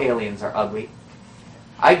 Not all aliens are ugly.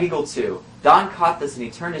 I giggled too. Don caught this and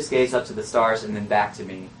he turned his gaze up to the stars and then back to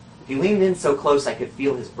me. He leaned in so close I could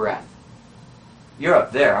feel his breath. You're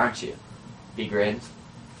up there, aren't you? He grinned.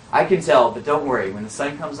 I can tell, but don't worry. When the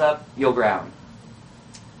sun comes up, you'll ground.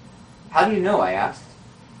 How do you know? I asked.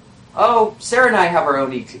 Oh, Sarah and I have our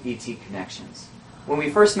own ET connections. When we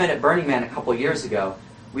first met at Burning Man a couple years ago,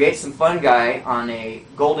 we ate some fun guy on a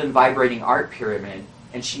golden vibrating art pyramid,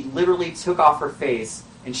 and she literally took off her face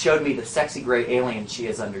and showed me the sexy gray alien she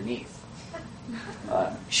is underneath.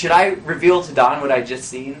 Should I reveal to Don what I'd just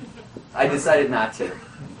seen? I decided not to.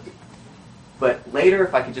 But later,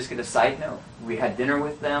 if I could just get a side note, we had dinner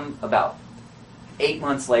with them about 8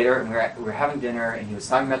 months later, and we were having dinner, and he was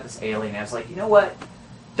talking about this alien, and I was like, you know what,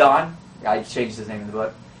 Don, I changed his name in the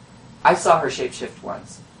book, I saw her shapeshift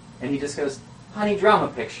once. And he just goes, honey, draw a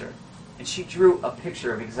picture. And she drew a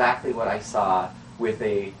picture of exactly what I saw with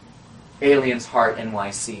a Aliens Heart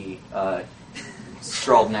NYC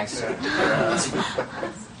strolled next to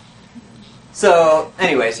it. So,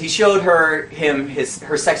 anyways, he showed her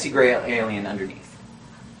her sexy gray alien underneath.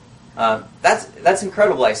 That's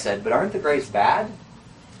incredible, I said, but aren't the grays bad?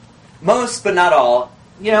 Most, but not all.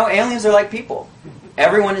 You know, aliens are like people.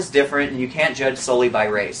 Everyone is different, and you can't judge solely by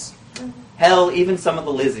race. Hell, even some of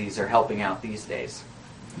the Lizzies are helping out these days.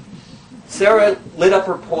 Sarah lit up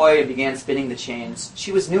her poi and began spinning the chains.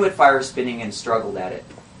 She was new at fire spinning and struggled at it.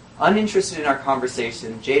 Uninterested in our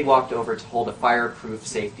conversation, Jade walked over to hold a fireproof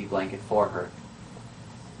safety blanket for her.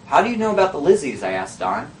 How do you know about the Lizzies? I asked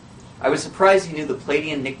Don. I was surprised he knew the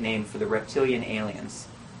Palladian nickname for the reptilian aliens.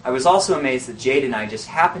 I was also amazed that Jade and I just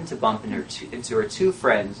happened to bump into her two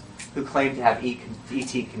friends who claimed to have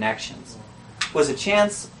ET connections. Was it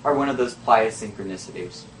chance or one of those playa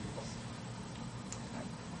synchronicities?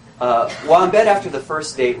 While in bed after the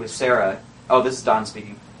first date with Sarah, oh, this is Don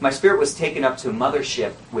speaking, my spirit was taken up to a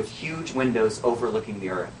mothership with huge windows overlooking the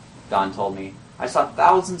earth, Don told me. I saw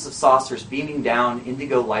thousands of saucers beaming down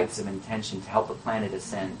indigo lights of intention to help the planet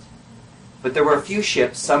ascend. But there were a few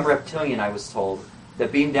ships, some reptilian I was told,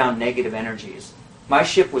 that beamed down negative energies. My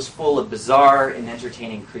ship was full of bizarre and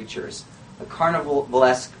entertaining creatures, a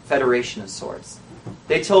carnivalesque federation of sorts.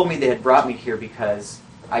 They told me they had brought me here because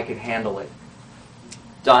I could handle it.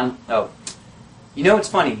 Don, you know what's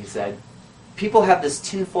funny, he said. People have this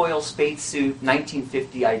tinfoil spacesuit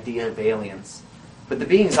 1950 idea of aliens, but the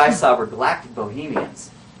beings I saw were galactic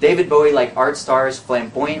bohemians. David Bowie-like art stars,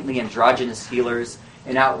 flamboyantly androgynous healers,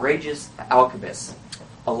 and outrageous alchemists.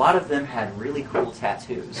 A lot of them had really cool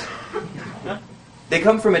tattoos. They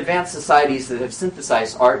come from advanced societies that have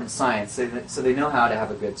synthesized art and science, so they know how to have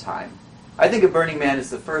a good time. I think of Burning Man as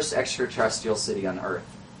the first extraterrestrial city on Earth.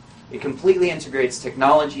 It completely integrates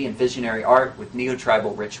technology and visionary art with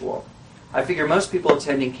neo-tribal ritual. I figure most people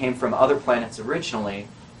attending came from other planets originally,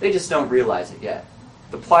 they just don't realize it yet.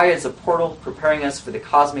 The playa is a portal preparing us for the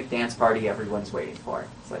cosmic dance party everyone's waiting for,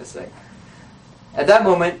 so to say. At that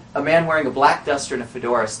moment, a man wearing a black duster and a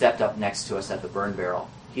fedora stepped up next to us at the burn barrel.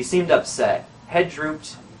 He seemed upset. Head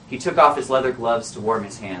drooped. He took off his leather gloves to warm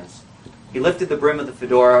his hands. He lifted the brim of the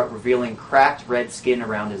fedora, revealing cracked red skin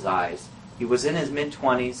around his eyes. He was in his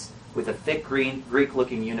mid-20s, with a thick green,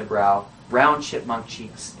 Greek-looking unibrow, round chipmunk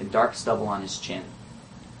cheeks, and dark stubble on his chin.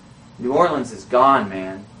 "New Orleans is gone,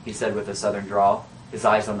 man," he said with a southern drawl, his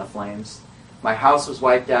eyes on the flames. "My house was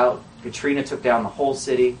wiped out. Katrina took down the whole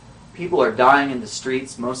city. People are dying in the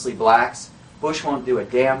streets, mostly blacks. Bush won't do a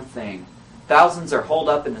damn thing. Thousands are holed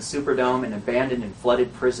up in the Superdome and abandoned in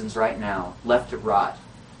flooded prisons right now, left to rot.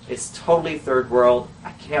 It's totally third world.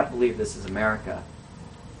 I can't believe this is America."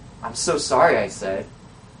 "I'm so sorry," I said.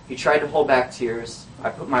 He tried to hold back tears. I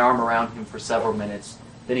put my arm around him for several minutes.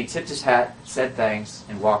 Then he tipped his hat, said thanks,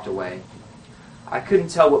 and walked away. I couldn't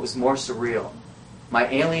tell what was more surreal. My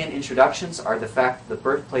alien introductions are the fact that the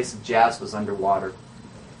birthplace of jazz was underwater.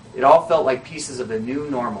 It all felt like pieces of the new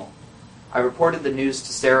normal. I reported the news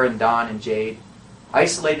to Sarah and Don and Jade.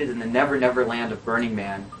 Isolated in the never-never land of Burning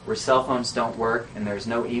Man, where cell phones don't work and there's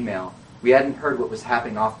no email, we hadn't heard what was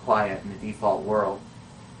happening off Playa in the default world.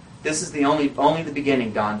 "This is only the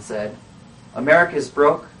beginning," Don said. "America is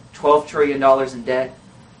broke, $12 trillion in debt.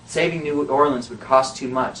 Saving New Orleans would cost too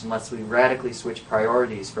much unless we radically switch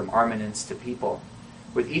priorities from armaments to people.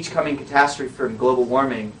 With each coming catastrophe from global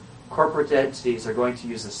warming, corporate entities are going to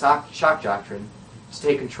use the shock doctrine to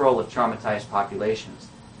take control of traumatized populations.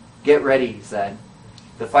 Get ready," he said.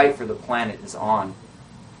 "The fight for the planet is on."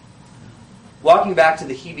 Walking back to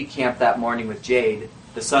the Hebe camp that morning with Jade,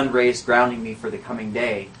 the sun rays grounding me for the coming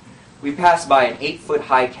day, we passed by an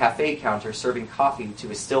 8-foot-high cafe counter serving coffee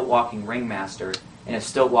to a stilt-walking ringmaster and a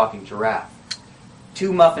stilt-walking giraffe.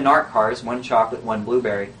 2 muffin art cars, 1 chocolate, 1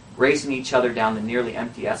 blueberry, racing each other down the nearly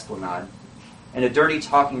empty esplanade, and a dirty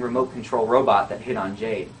talking remote control robot that hit on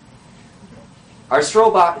Jade. Our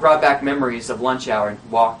stroll brought back memories of lunch hour and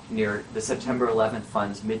walk near the September 11th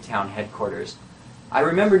Fund's Midtown headquarters. I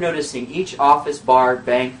remember noticing each office, bar,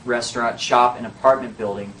 bank, restaurant, shop, and apartment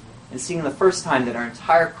building, and seeing the first time that our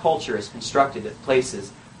entire culture is constructed at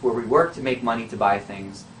places where we work to make money to buy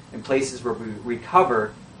things, and places where we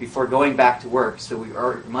recover before going back to work so we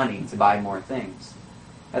earn money to buy more things.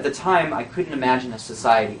 At the time, I couldn't imagine a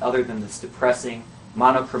society other than this depressing,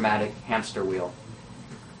 monochromatic hamster wheel.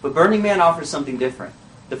 But Burning Man offers something different.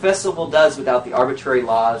 The festival does without the arbitrary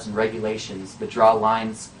laws and regulations that draw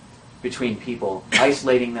lines between people,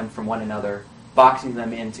 isolating them from one another, boxing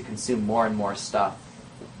them in to consume more and more stuff.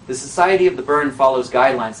 The Society of the Burn follows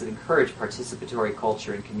guidelines that encourage participatory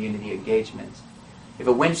culture and community engagement. If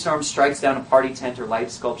a windstorm strikes down a party tent or light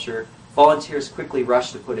sculpture, volunteers quickly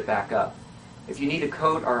rush to put it back up. If you need a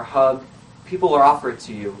coat or a hug, people are offered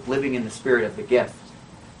to you, living in the spirit of the gift.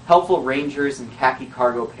 Helpful rangers in khaki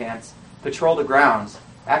cargo pants patrol the grounds,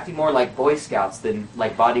 acting more like Boy Scouts than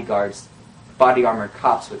like bodyguards, body-armored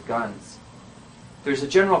cops with guns. There's a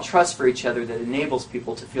general trust for each other that enables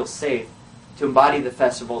people to feel safe, to embody the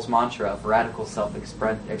festival's mantra of radical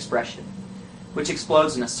self-expression, which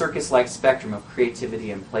explodes in a circus-like spectrum of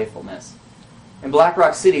creativity and playfulness. In Black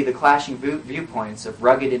Rock City, the clashing viewpoints of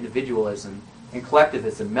rugged individualism and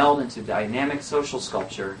collectivism meld into dynamic social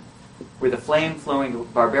sculpture, where the flame-flowing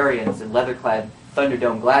barbarians and leather-clad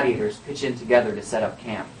Thunderdome gladiators pitch in together to set up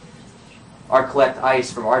camp, or collect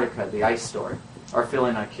ice from Arctica, the ice store, or fill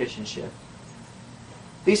in on kitchen shift.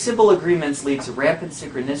 These simple agreements lead to rampant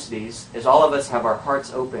synchronicities as all of us have our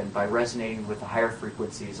hearts open by resonating with the higher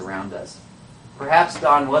frequencies around us. Perhaps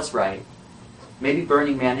Don was right. Maybe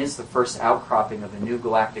Burning Man is the first outcropping of a new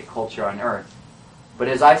galactic culture on Earth. But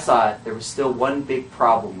as I saw it, there was still one big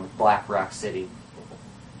problem with Black Rock City.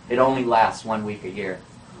 It only lasts 1 week a year.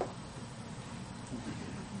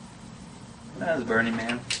 That was Burning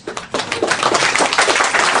Man.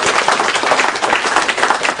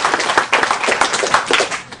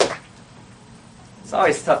 It's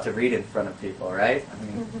always tough to read in front of people, right? I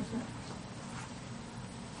mean,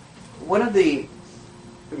 one of the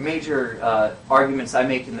major arguments I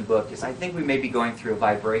make in the book is I think we may be going through a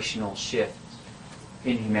vibrational shift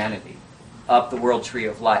in humanity, up the world tree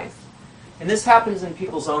of life. And this happens in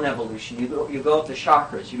people's own evolution. You go up the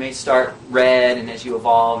chakras. You may start red, and as you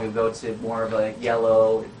evolve, you'll go to more of a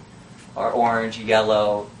yellow or orange,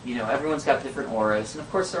 yellow. Everyone's got different auras. And of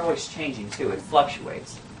course, they're always changing, too. It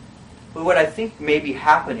fluctuates. But what I think may be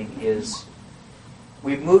happening is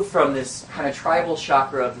we've moved from this kind of tribal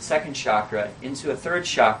chakra of the second chakra into a third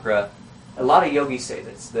chakra. A lot of yogis say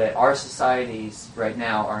this, that our societies right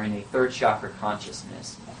now are in a third chakra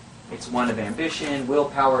consciousness. It's one of ambition,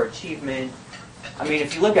 willpower, achievement. I mean,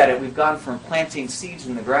 if you look at it, we've gone from planting seeds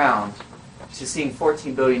in the ground to seeing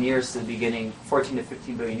 14 to 15 billion years to the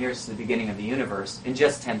beginning of the universe in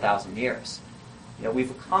just 10,000 years.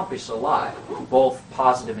 We've accomplished a lot, both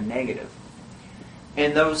positive and negative.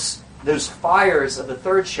 And those fires of the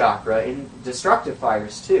third chakra, and destructive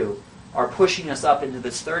fires too, are pushing us up into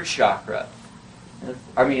this third chakra.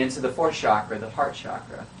 Into the fourth chakra, the heart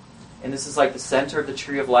chakra. And this is like the center of the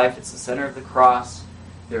tree of life. It's the center of the cross.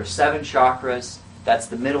 There are 7 chakras. That's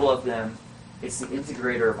the middle of them. It's the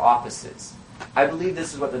integrator of opposites. I believe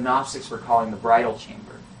this is what the Gnostics were calling the bridal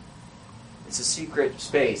chamber. It's a secret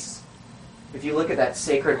space. If you look at that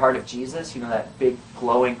sacred heart of Jesus, that big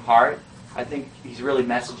glowing heart, I think he's really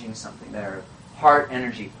messaging something there. Heart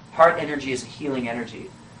energy. Heart energy is a healing energy.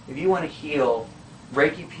 If you want to heal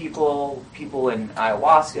Reiki people in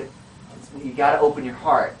Ayahuasca, you got to open your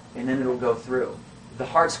heart, and then it'll go through. If the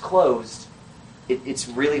heart's closed, it's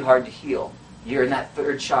really hard to heal. You're in that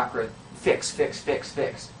third chakra, fix. And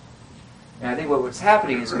I think what's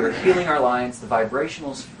happening is we're healing our lines, the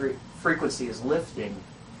vibrational frequency is lifting.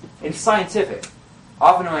 It's scientific.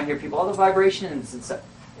 Often when I hear people, the vibration, it's a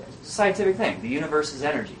scientific thing. The universe is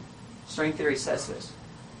energy. String theory says this.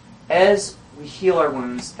 As we heal our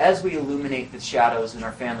wounds, as we illuminate the shadows in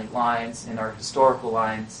our family lines, in our historical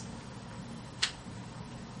lines,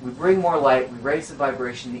 we bring more light, we raise the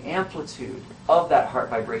vibration, the amplitude of that heart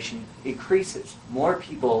vibration increases. More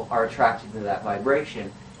people are attracted to that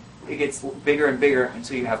vibration. It gets bigger and bigger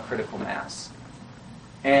until you have critical mass.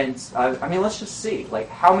 And, let's just see.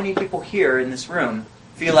 How many people here in this room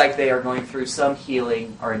feel like they are going through some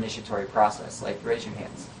healing or initiatory process? Raise your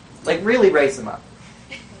hands. Really raise them up.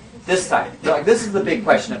 This time. This is the big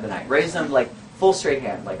question of the night. Raise them, full straight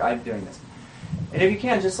hand, I'm doing this. And if you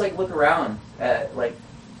can, just, look around at,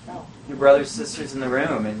 your brothers, sisters in the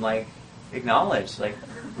room and, acknowledge,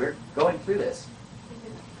 we're going through this.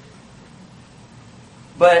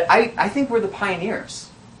 But I think we're the pioneers.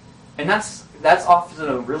 And that's often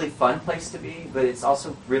a really fun place to be, but it's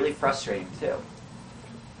also really frustrating, too.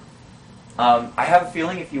 I have a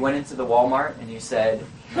feeling if you went into the Walmart and you said,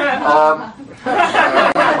 attention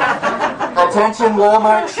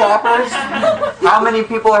Walmart shoppers, how many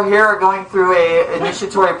people are here are going through a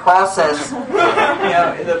initiatory process?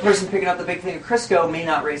 The person picking up the big thing of Crisco may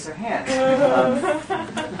not raise their hand.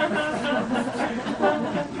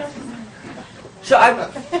 So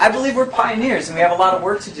I believe we're pioneers, and we have a lot of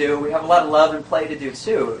work to do. We have a lot of love and play to do,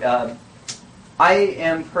 too. I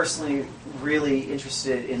am personally really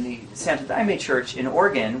interested in the Santo Daime Church in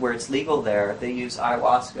Oregon, where it's legal there. They use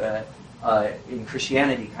ayahuasca in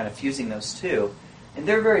Christianity, kind of fusing those two. And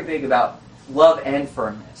they're very big about love and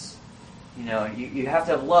firmness. You have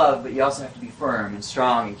to have love, but you also have to be firm and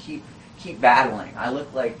strong and keep battling.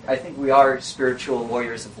 I think we are spiritual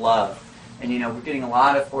warriors of love. And, we're getting a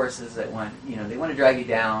lot of forces that they want to drag you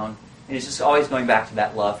down. And it's just always going back to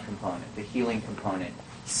that love component, the healing component,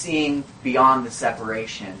 seeing beyond the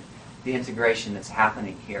separation, the integration that's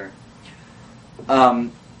happening here.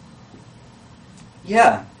 And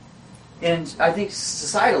I think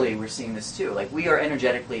societally we're seeing this too. We are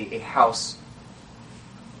energetically a house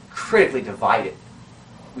critically divided.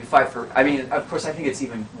 We fight for, of course I think it's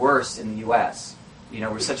even worse in the U.S.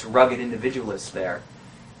 We're such rugged individualists there.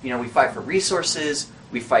 We fight for resources,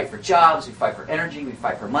 we fight for jobs, we fight for energy, we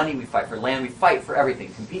fight for money, we fight for land, we fight for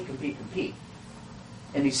everything. Compete.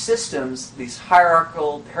 And these systems, these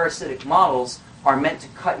hierarchical, parasitic models, are meant to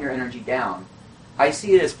cut your energy down. I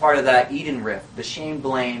see it as part of that Eden rift, the shame,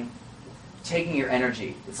 blame, taking your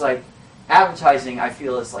energy. It's like advertising, I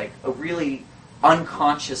feel, is like a really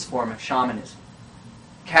unconscious form of shamanism.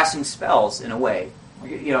 Casting spells, in a way.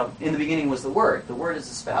 In the beginning was the word. The word is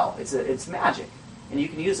a spell. It's magic. And you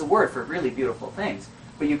can use the word for really beautiful things.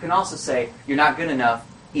 But you can also say, you're not good enough,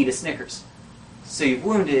 eat a Snickers. So you've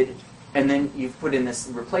wounded, and then you've put in this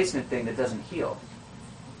replacement thing that doesn't heal.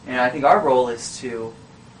 And I think our role is to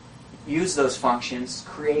use those functions,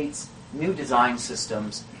 create new design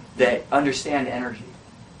systems that understand energy,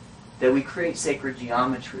 that we create sacred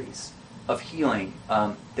geometries of healing,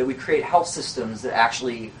 that we create health systems that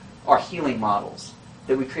actually are healing models,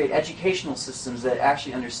 that we create educational systems that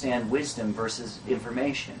actually understand wisdom versus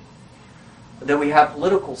information. that we have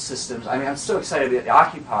political systems. I mean, I'm so excited about the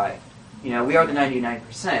Occupy. We are the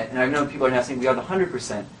 99%, and I know people are now saying we are the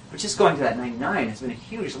 100%, but just going to that 99 has been a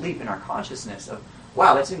huge leap in our consciousness of,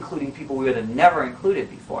 wow, that's including people we would have never included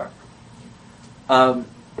before.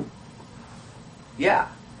 Yeah,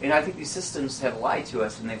 and I think these systems have lied to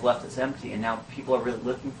us, and they've left us empty, and now people are really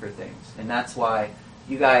looking for things, and that's why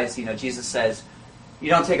you guys, Jesus says, you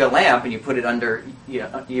don't take a lamp and you put it under,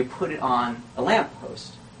 you put it on a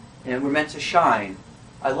lamppost, and we're meant to shine.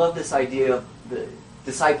 I love this idea of the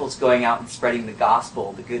disciples going out and spreading the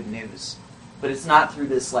gospel, the good news. But it's not through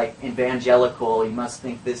this evangelical, you must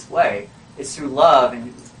think this way. It's through love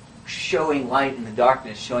and showing light in the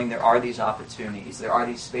darkness, showing there are these opportunities, there are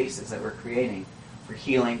these spaces that we're creating for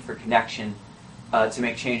healing, for connection, to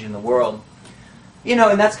make change in the world.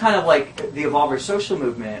 And that's kind of like the Evolver social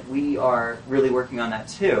movement. We are really working on that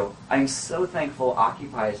too. I'm so thankful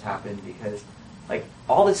Occupy has happened because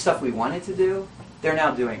all this stuff we wanted to do, they're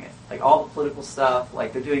now doing it. All the political stuff,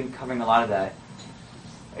 they're covering a lot of that.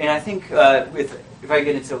 And I think if I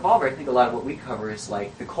get into Evolver, I think a lot of what we cover is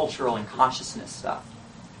the cultural and consciousness stuff.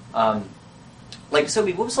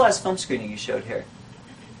 Sophie, what was the last film screening you showed here?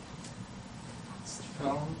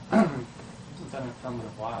 Film? I haven't done a film in a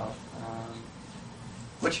while.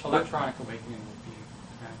 Which Electronic Awakening would be.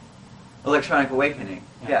 Electronic Awakening,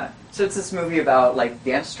 yeah. So it's this movie about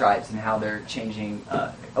dance tribes and how they're changing,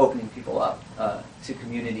 opening people up to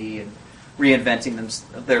community and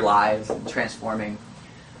reinventing their lives and transforming.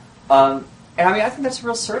 And I think that's a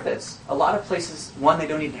real service. A lot of places, one, they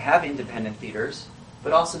don't need to have independent theaters,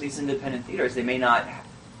 but also these independent theaters, they may not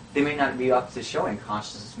be up to showing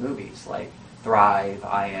consciousness movies like Thrive,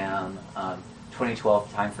 I Am,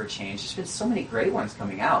 2012, Time for Change. There's been so many great ones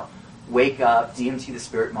coming out. Wake Up, DMT, the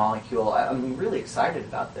Spirit Molecule. I'm really excited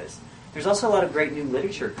about this. There's also a lot of great new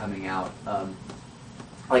literature coming out,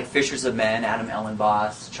 like Fishers of Men, Adam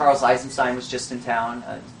Ellenboss. Charles Eisenstein was just in town.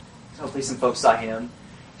 Hopefully some folks saw him.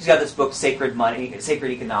 He's got this book, Sacred Money,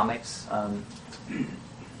 Sacred Economics.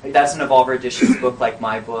 That's an Evolver Editions book, like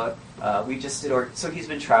my book. We just did, so he's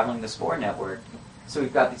been traveling the SPORE network. So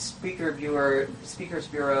we've got the Speakers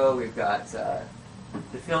Bureau, we've got the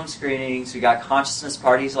film screenings, we've got consciousness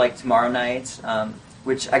parties like tomorrow night,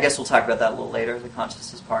 which I guess we'll talk about that a little later, the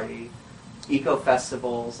consciousness party, eco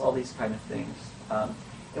festivals, all these kind of things.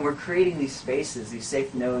 And we're creating these spaces, these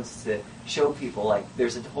safe nodes to show people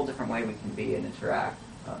there's a whole different way we can be and interact.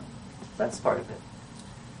 That's part of it.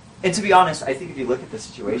 And to be honest, I think if you look at the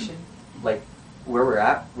situation, where we're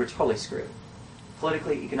at, we're totally screwed.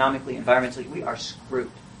 Politically, economically, environmentally, we are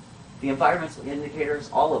screwed. The environmental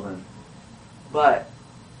indicators, all of them. But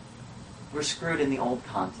we're screwed in the old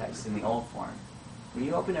context, in the old form. When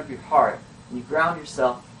you open up your heart, when you ground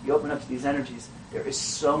yourself, you open up to these energies, there is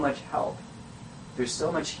so much help. There's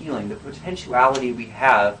so much healing. The potentiality we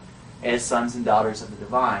have as sons and daughters of the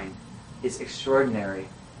divine is extraordinary.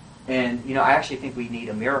 And, I actually think we need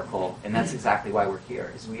a miracle, and that's exactly why we're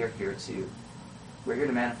here, is we're here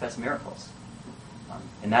to manifest miracles.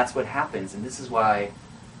 And that's what happens. And this is why,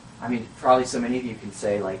 probably so many of you can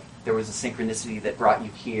say, there was a synchronicity that brought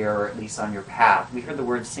you here, or at least on your path. We heard the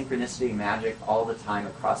word synchronicity, magic, all the time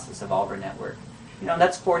across this Evolver network.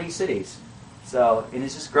 That's 40 cities. So, and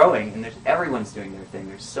it's just growing, and everyone's doing their thing.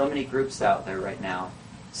 There's so many groups out there right now,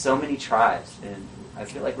 so many tribes, and I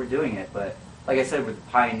feel like we're doing it. But like I said, we're the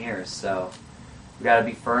pioneers, so we got to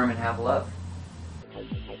be firm and have love.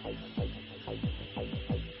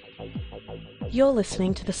 You're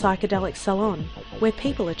listening to the Psychedelic Salon, where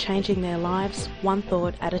people are changing their lives one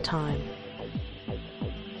thought at a time.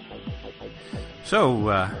 So,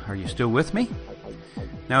 are you still with me?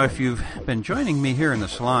 Now, if you've been joining me here in the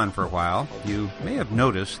salon for a while, you may have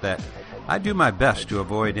noticed that I do my best to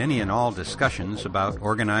avoid any and all discussions about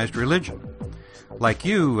organized religion. Like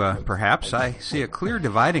you, perhaps, I see a clear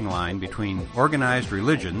dividing line between organized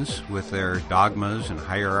religions with their dogmas and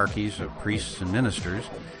hierarchies of priests and ministers,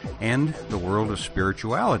 and the world of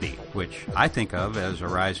spirituality, which I think of as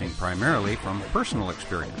arising primarily from personal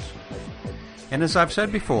experience. And as I've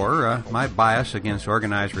said before, my bias against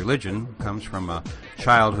organized religion comes from a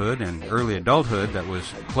childhood and early adulthood that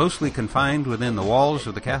was closely confined within the walls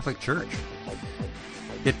of the Catholic Church.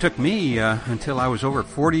 It took me until I was over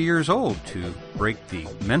 40 years old to break the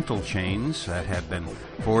mental chains that had been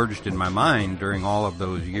forged in my mind during all of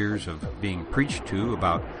those years of being preached to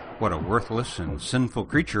about what a worthless and sinful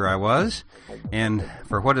creature I was. And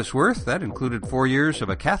for what it's worth, that included 4 years of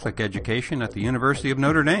a Catholic education at the University of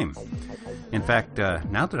Notre Dame. In fact,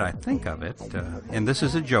 now that I think of it, and this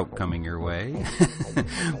is a joke coming your way,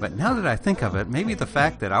 but now that I think of it, maybe the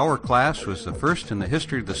fact that our class was the first in the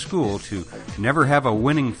history of the school to never have a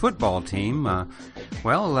winning football team,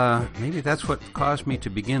 maybe that's what caused me to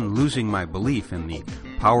begin losing my belief in the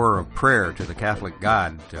power of prayer to the Catholic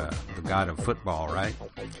God, the God of football, right?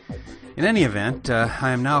 In any event,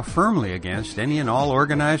 I am now firmly against any and all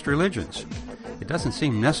organized religions. It doesn't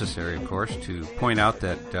seem necessary, of course, to point out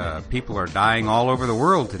that people are dying all over the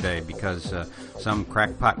world today because some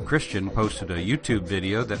crackpot Christian posted a YouTube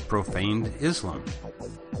video that profaned Islam.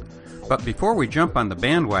 But before we jump on the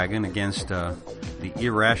bandwagon against the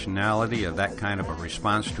irrationality of that kind of a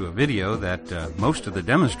response to a video that most of the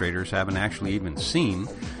demonstrators haven't actually even seen,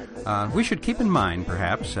 we should keep in mind,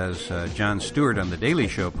 perhaps, as Jon Stewart on The Daily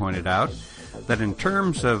Show pointed out, that in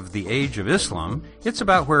terms of the age of Islam, it's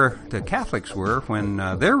about where the Catholics were when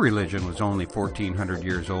their religion was only 1,400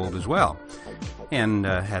 years old as well. And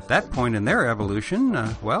at that point in their evolution,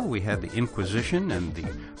 we had the Inquisition and the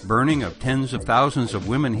burning of tens of thousands of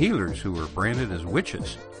women healers who were branded as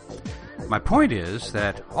witches. My point is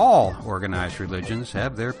that all organized religions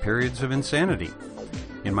have their periods of insanity.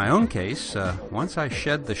 In my own case, once I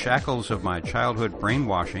shed the shackles of my childhood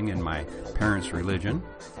brainwashing in my parents' religion,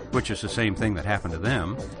 which is the same thing that happened to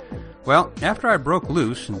them, after I broke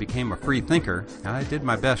loose and became a free thinker, I did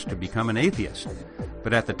my best to become an atheist.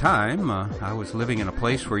 But at the time, I was living in a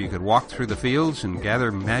place where you could walk through the fields and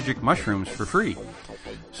gather magic mushrooms for free.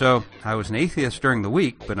 So I was an atheist during the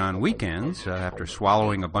week, but on weekends, after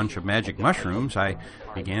swallowing a bunch of magic mushrooms, I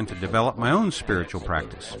began to develop my own spiritual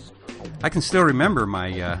practice. I can still remember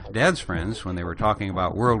my dad's friends when they were talking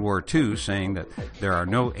about World War II saying that there are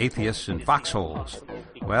no atheists in foxholes.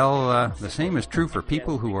 Well, the same is true for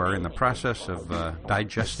people who are in the process of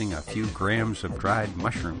digesting a few grams of dried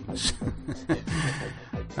mushrooms.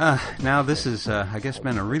 Now this has, I guess,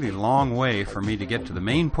 been a really long way for me to get to the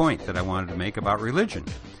main point that I wanted to make about religion.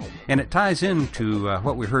 And it ties into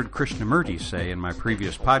what we heard Krishnamurti say in my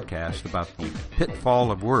previous podcast about the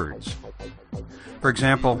pitfall of words. For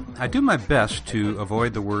example, I do my best to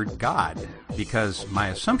avoid the word God because my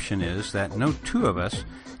assumption is that no two of us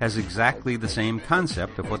has exactly the same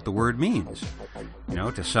concept of what the word means. You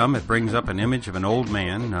know, to some it brings up an image of an old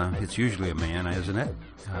man, it's usually a man, isn't it?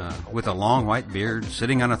 With a long white beard,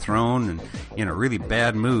 sitting on a throne and in a really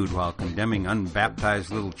bad mood while condemning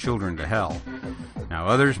unbaptized little children to hell. Now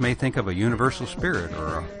others may think of a universal spirit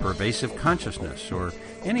or a pervasive consciousness or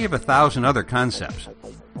any of 1,000 other concepts.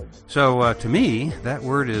 So to me, that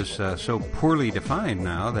word is so poorly defined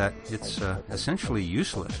now that it's essentially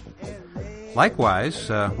useless. Likewise,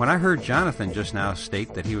 when I heard Jonathan just now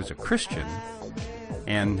state that he was a Christian,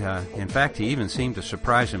 and in fact he even seemed to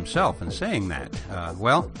surprise himself in saying that,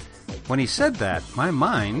 when he said that, my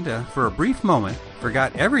mind, for a brief moment,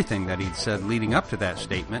 forgot everything that he'd said leading up to that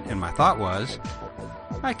statement, and my thought was,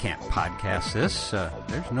 I can't podcast this.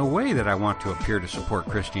 There's no way that I want to appear to support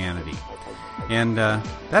Christianity. And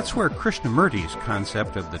that's where Krishnamurti's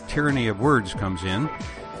concept of the tyranny of words comes in,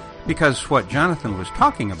 because what Jonathan was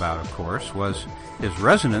talking about, of course, was his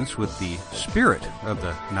resonance with the spirit of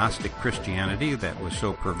the Gnostic Christianity that was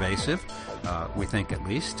so pervasive, we think at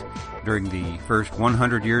least, during the first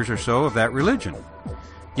 100 years or so of that religion.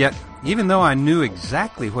 Yet, even though I knew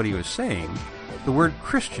exactly what he was saying, the word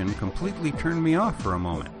Christian completely turned me off for a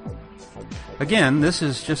moment. Again, this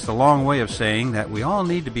is just a long way of saying that we all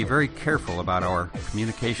need to be very careful about our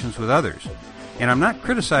communications with others. And I'm not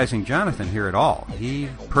criticizing Jonathan here at all. He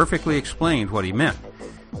perfectly explained what he meant.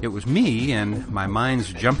 It was me and my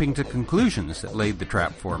mind's jumping to conclusions that laid the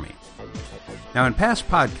trap for me. Now, in past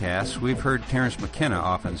podcasts, we've heard Terence McKenna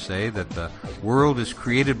often say that the world is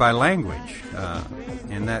created by language,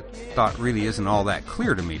 and that thought really isn't all that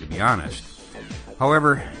clear to me, to be honest.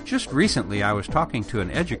 However, just recently I was talking to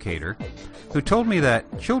an educator who told me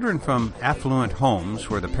that children from affluent homes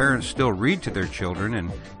where the parents still read to their children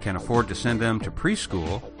and can afford to send them to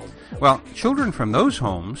preschool, children from those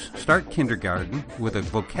homes start kindergarten with a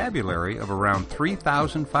vocabulary of around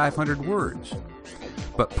 3,500 words.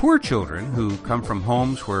 But poor children who come from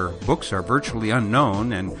homes where books are virtually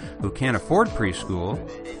unknown and who can't afford preschool,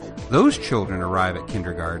 those children arrive at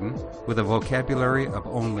kindergarten with a vocabulary of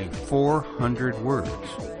only 400 words.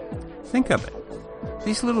 Think of it.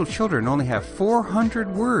 These little children only have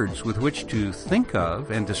 400 words with which to think of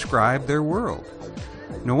and describe their world.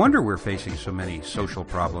 No wonder we're facing so many social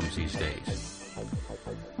problems these days.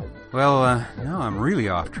 Well, now I'm really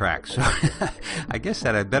off track, so I guess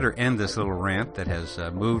that I'd better end this little rant that has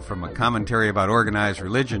moved from a commentary about organized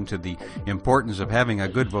religion to the importance of having a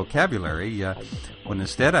good vocabulary, when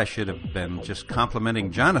instead I should have been just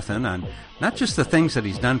complimenting Jonathan on not just the things that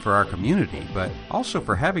he's done for our community, but also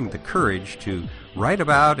for having the courage to write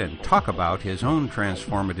about and talk about his own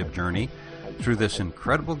transformative journey through this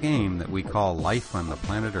incredible game that we call life on the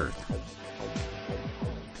planet Earth.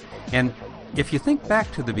 And if you think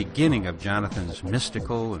back to the beginning of Jonathan's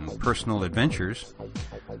mystical and personal adventures,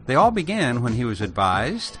 they all began when he was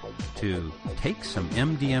advised to take some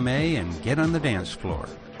MDMA and get on the dance floor,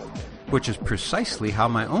 which is precisely how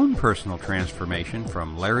my own personal transformation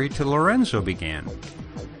from Larry to Lorenzo began.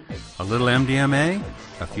 A little MDMA,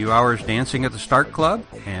 a few hours dancing at the Stark Club,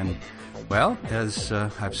 and, well, as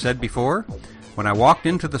I've said before, when I walked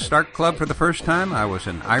into the Stark Club for the first time, I was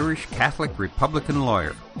an Irish Catholic Republican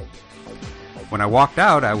lawyer. When I walked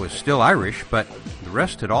out, I was still Irish, but the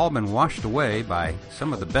rest had all been washed away by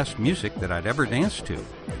some of the best music that I'd ever danced to.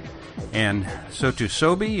 And so to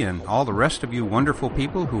Sobi and all the rest of you wonderful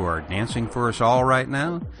people who are dancing for us all right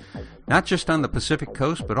now, not just on the Pacific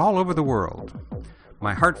Coast, but all over the world,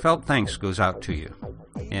 my heartfelt thanks goes out to you.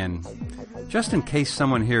 And just in case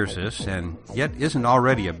someone hears this and yet isn't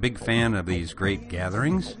already a big fan of these great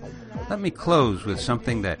gatherings, let me close with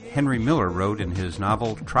something that Henry Miller wrote in his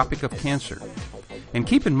novel Tropic of Cancer. And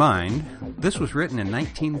keep in mind, this was written in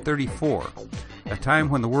 1934, a time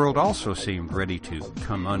when the world also seemed ready to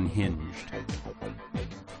come unhinged.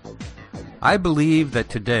 I believe that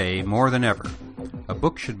today, more than ever, a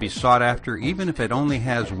book should be sought after even if it only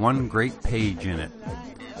has one great page in it.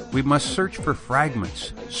 We must search for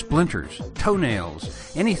fragments, splinters,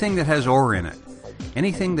 toenails, anything that has ore in it,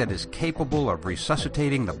 anything that is capable of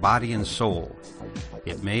resuscitating the body and soul.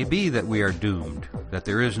 It may be that we are doomed, that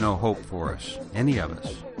there is no hope for us, any of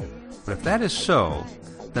us. But if that is so,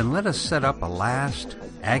 then let us set up a last,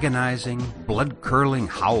 agonizing, blood-curdling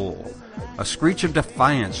howl, a screech of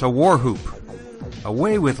defiance, a war whoop.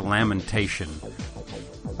 Away with lamentation,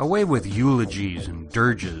 away with eulogies and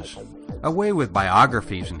dirges, away with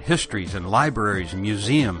biographies and histories and libraries and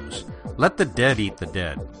museums. Let the dead eat the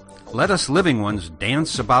dead. Let us living ones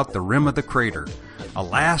dance about the rim of the crater, a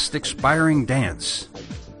last expiring dance,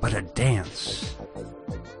 but a dance.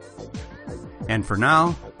 And for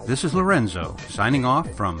now, this is Lorenzo, signing off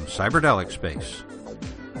from Cyberdelic Space.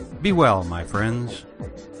 Be well, my friends.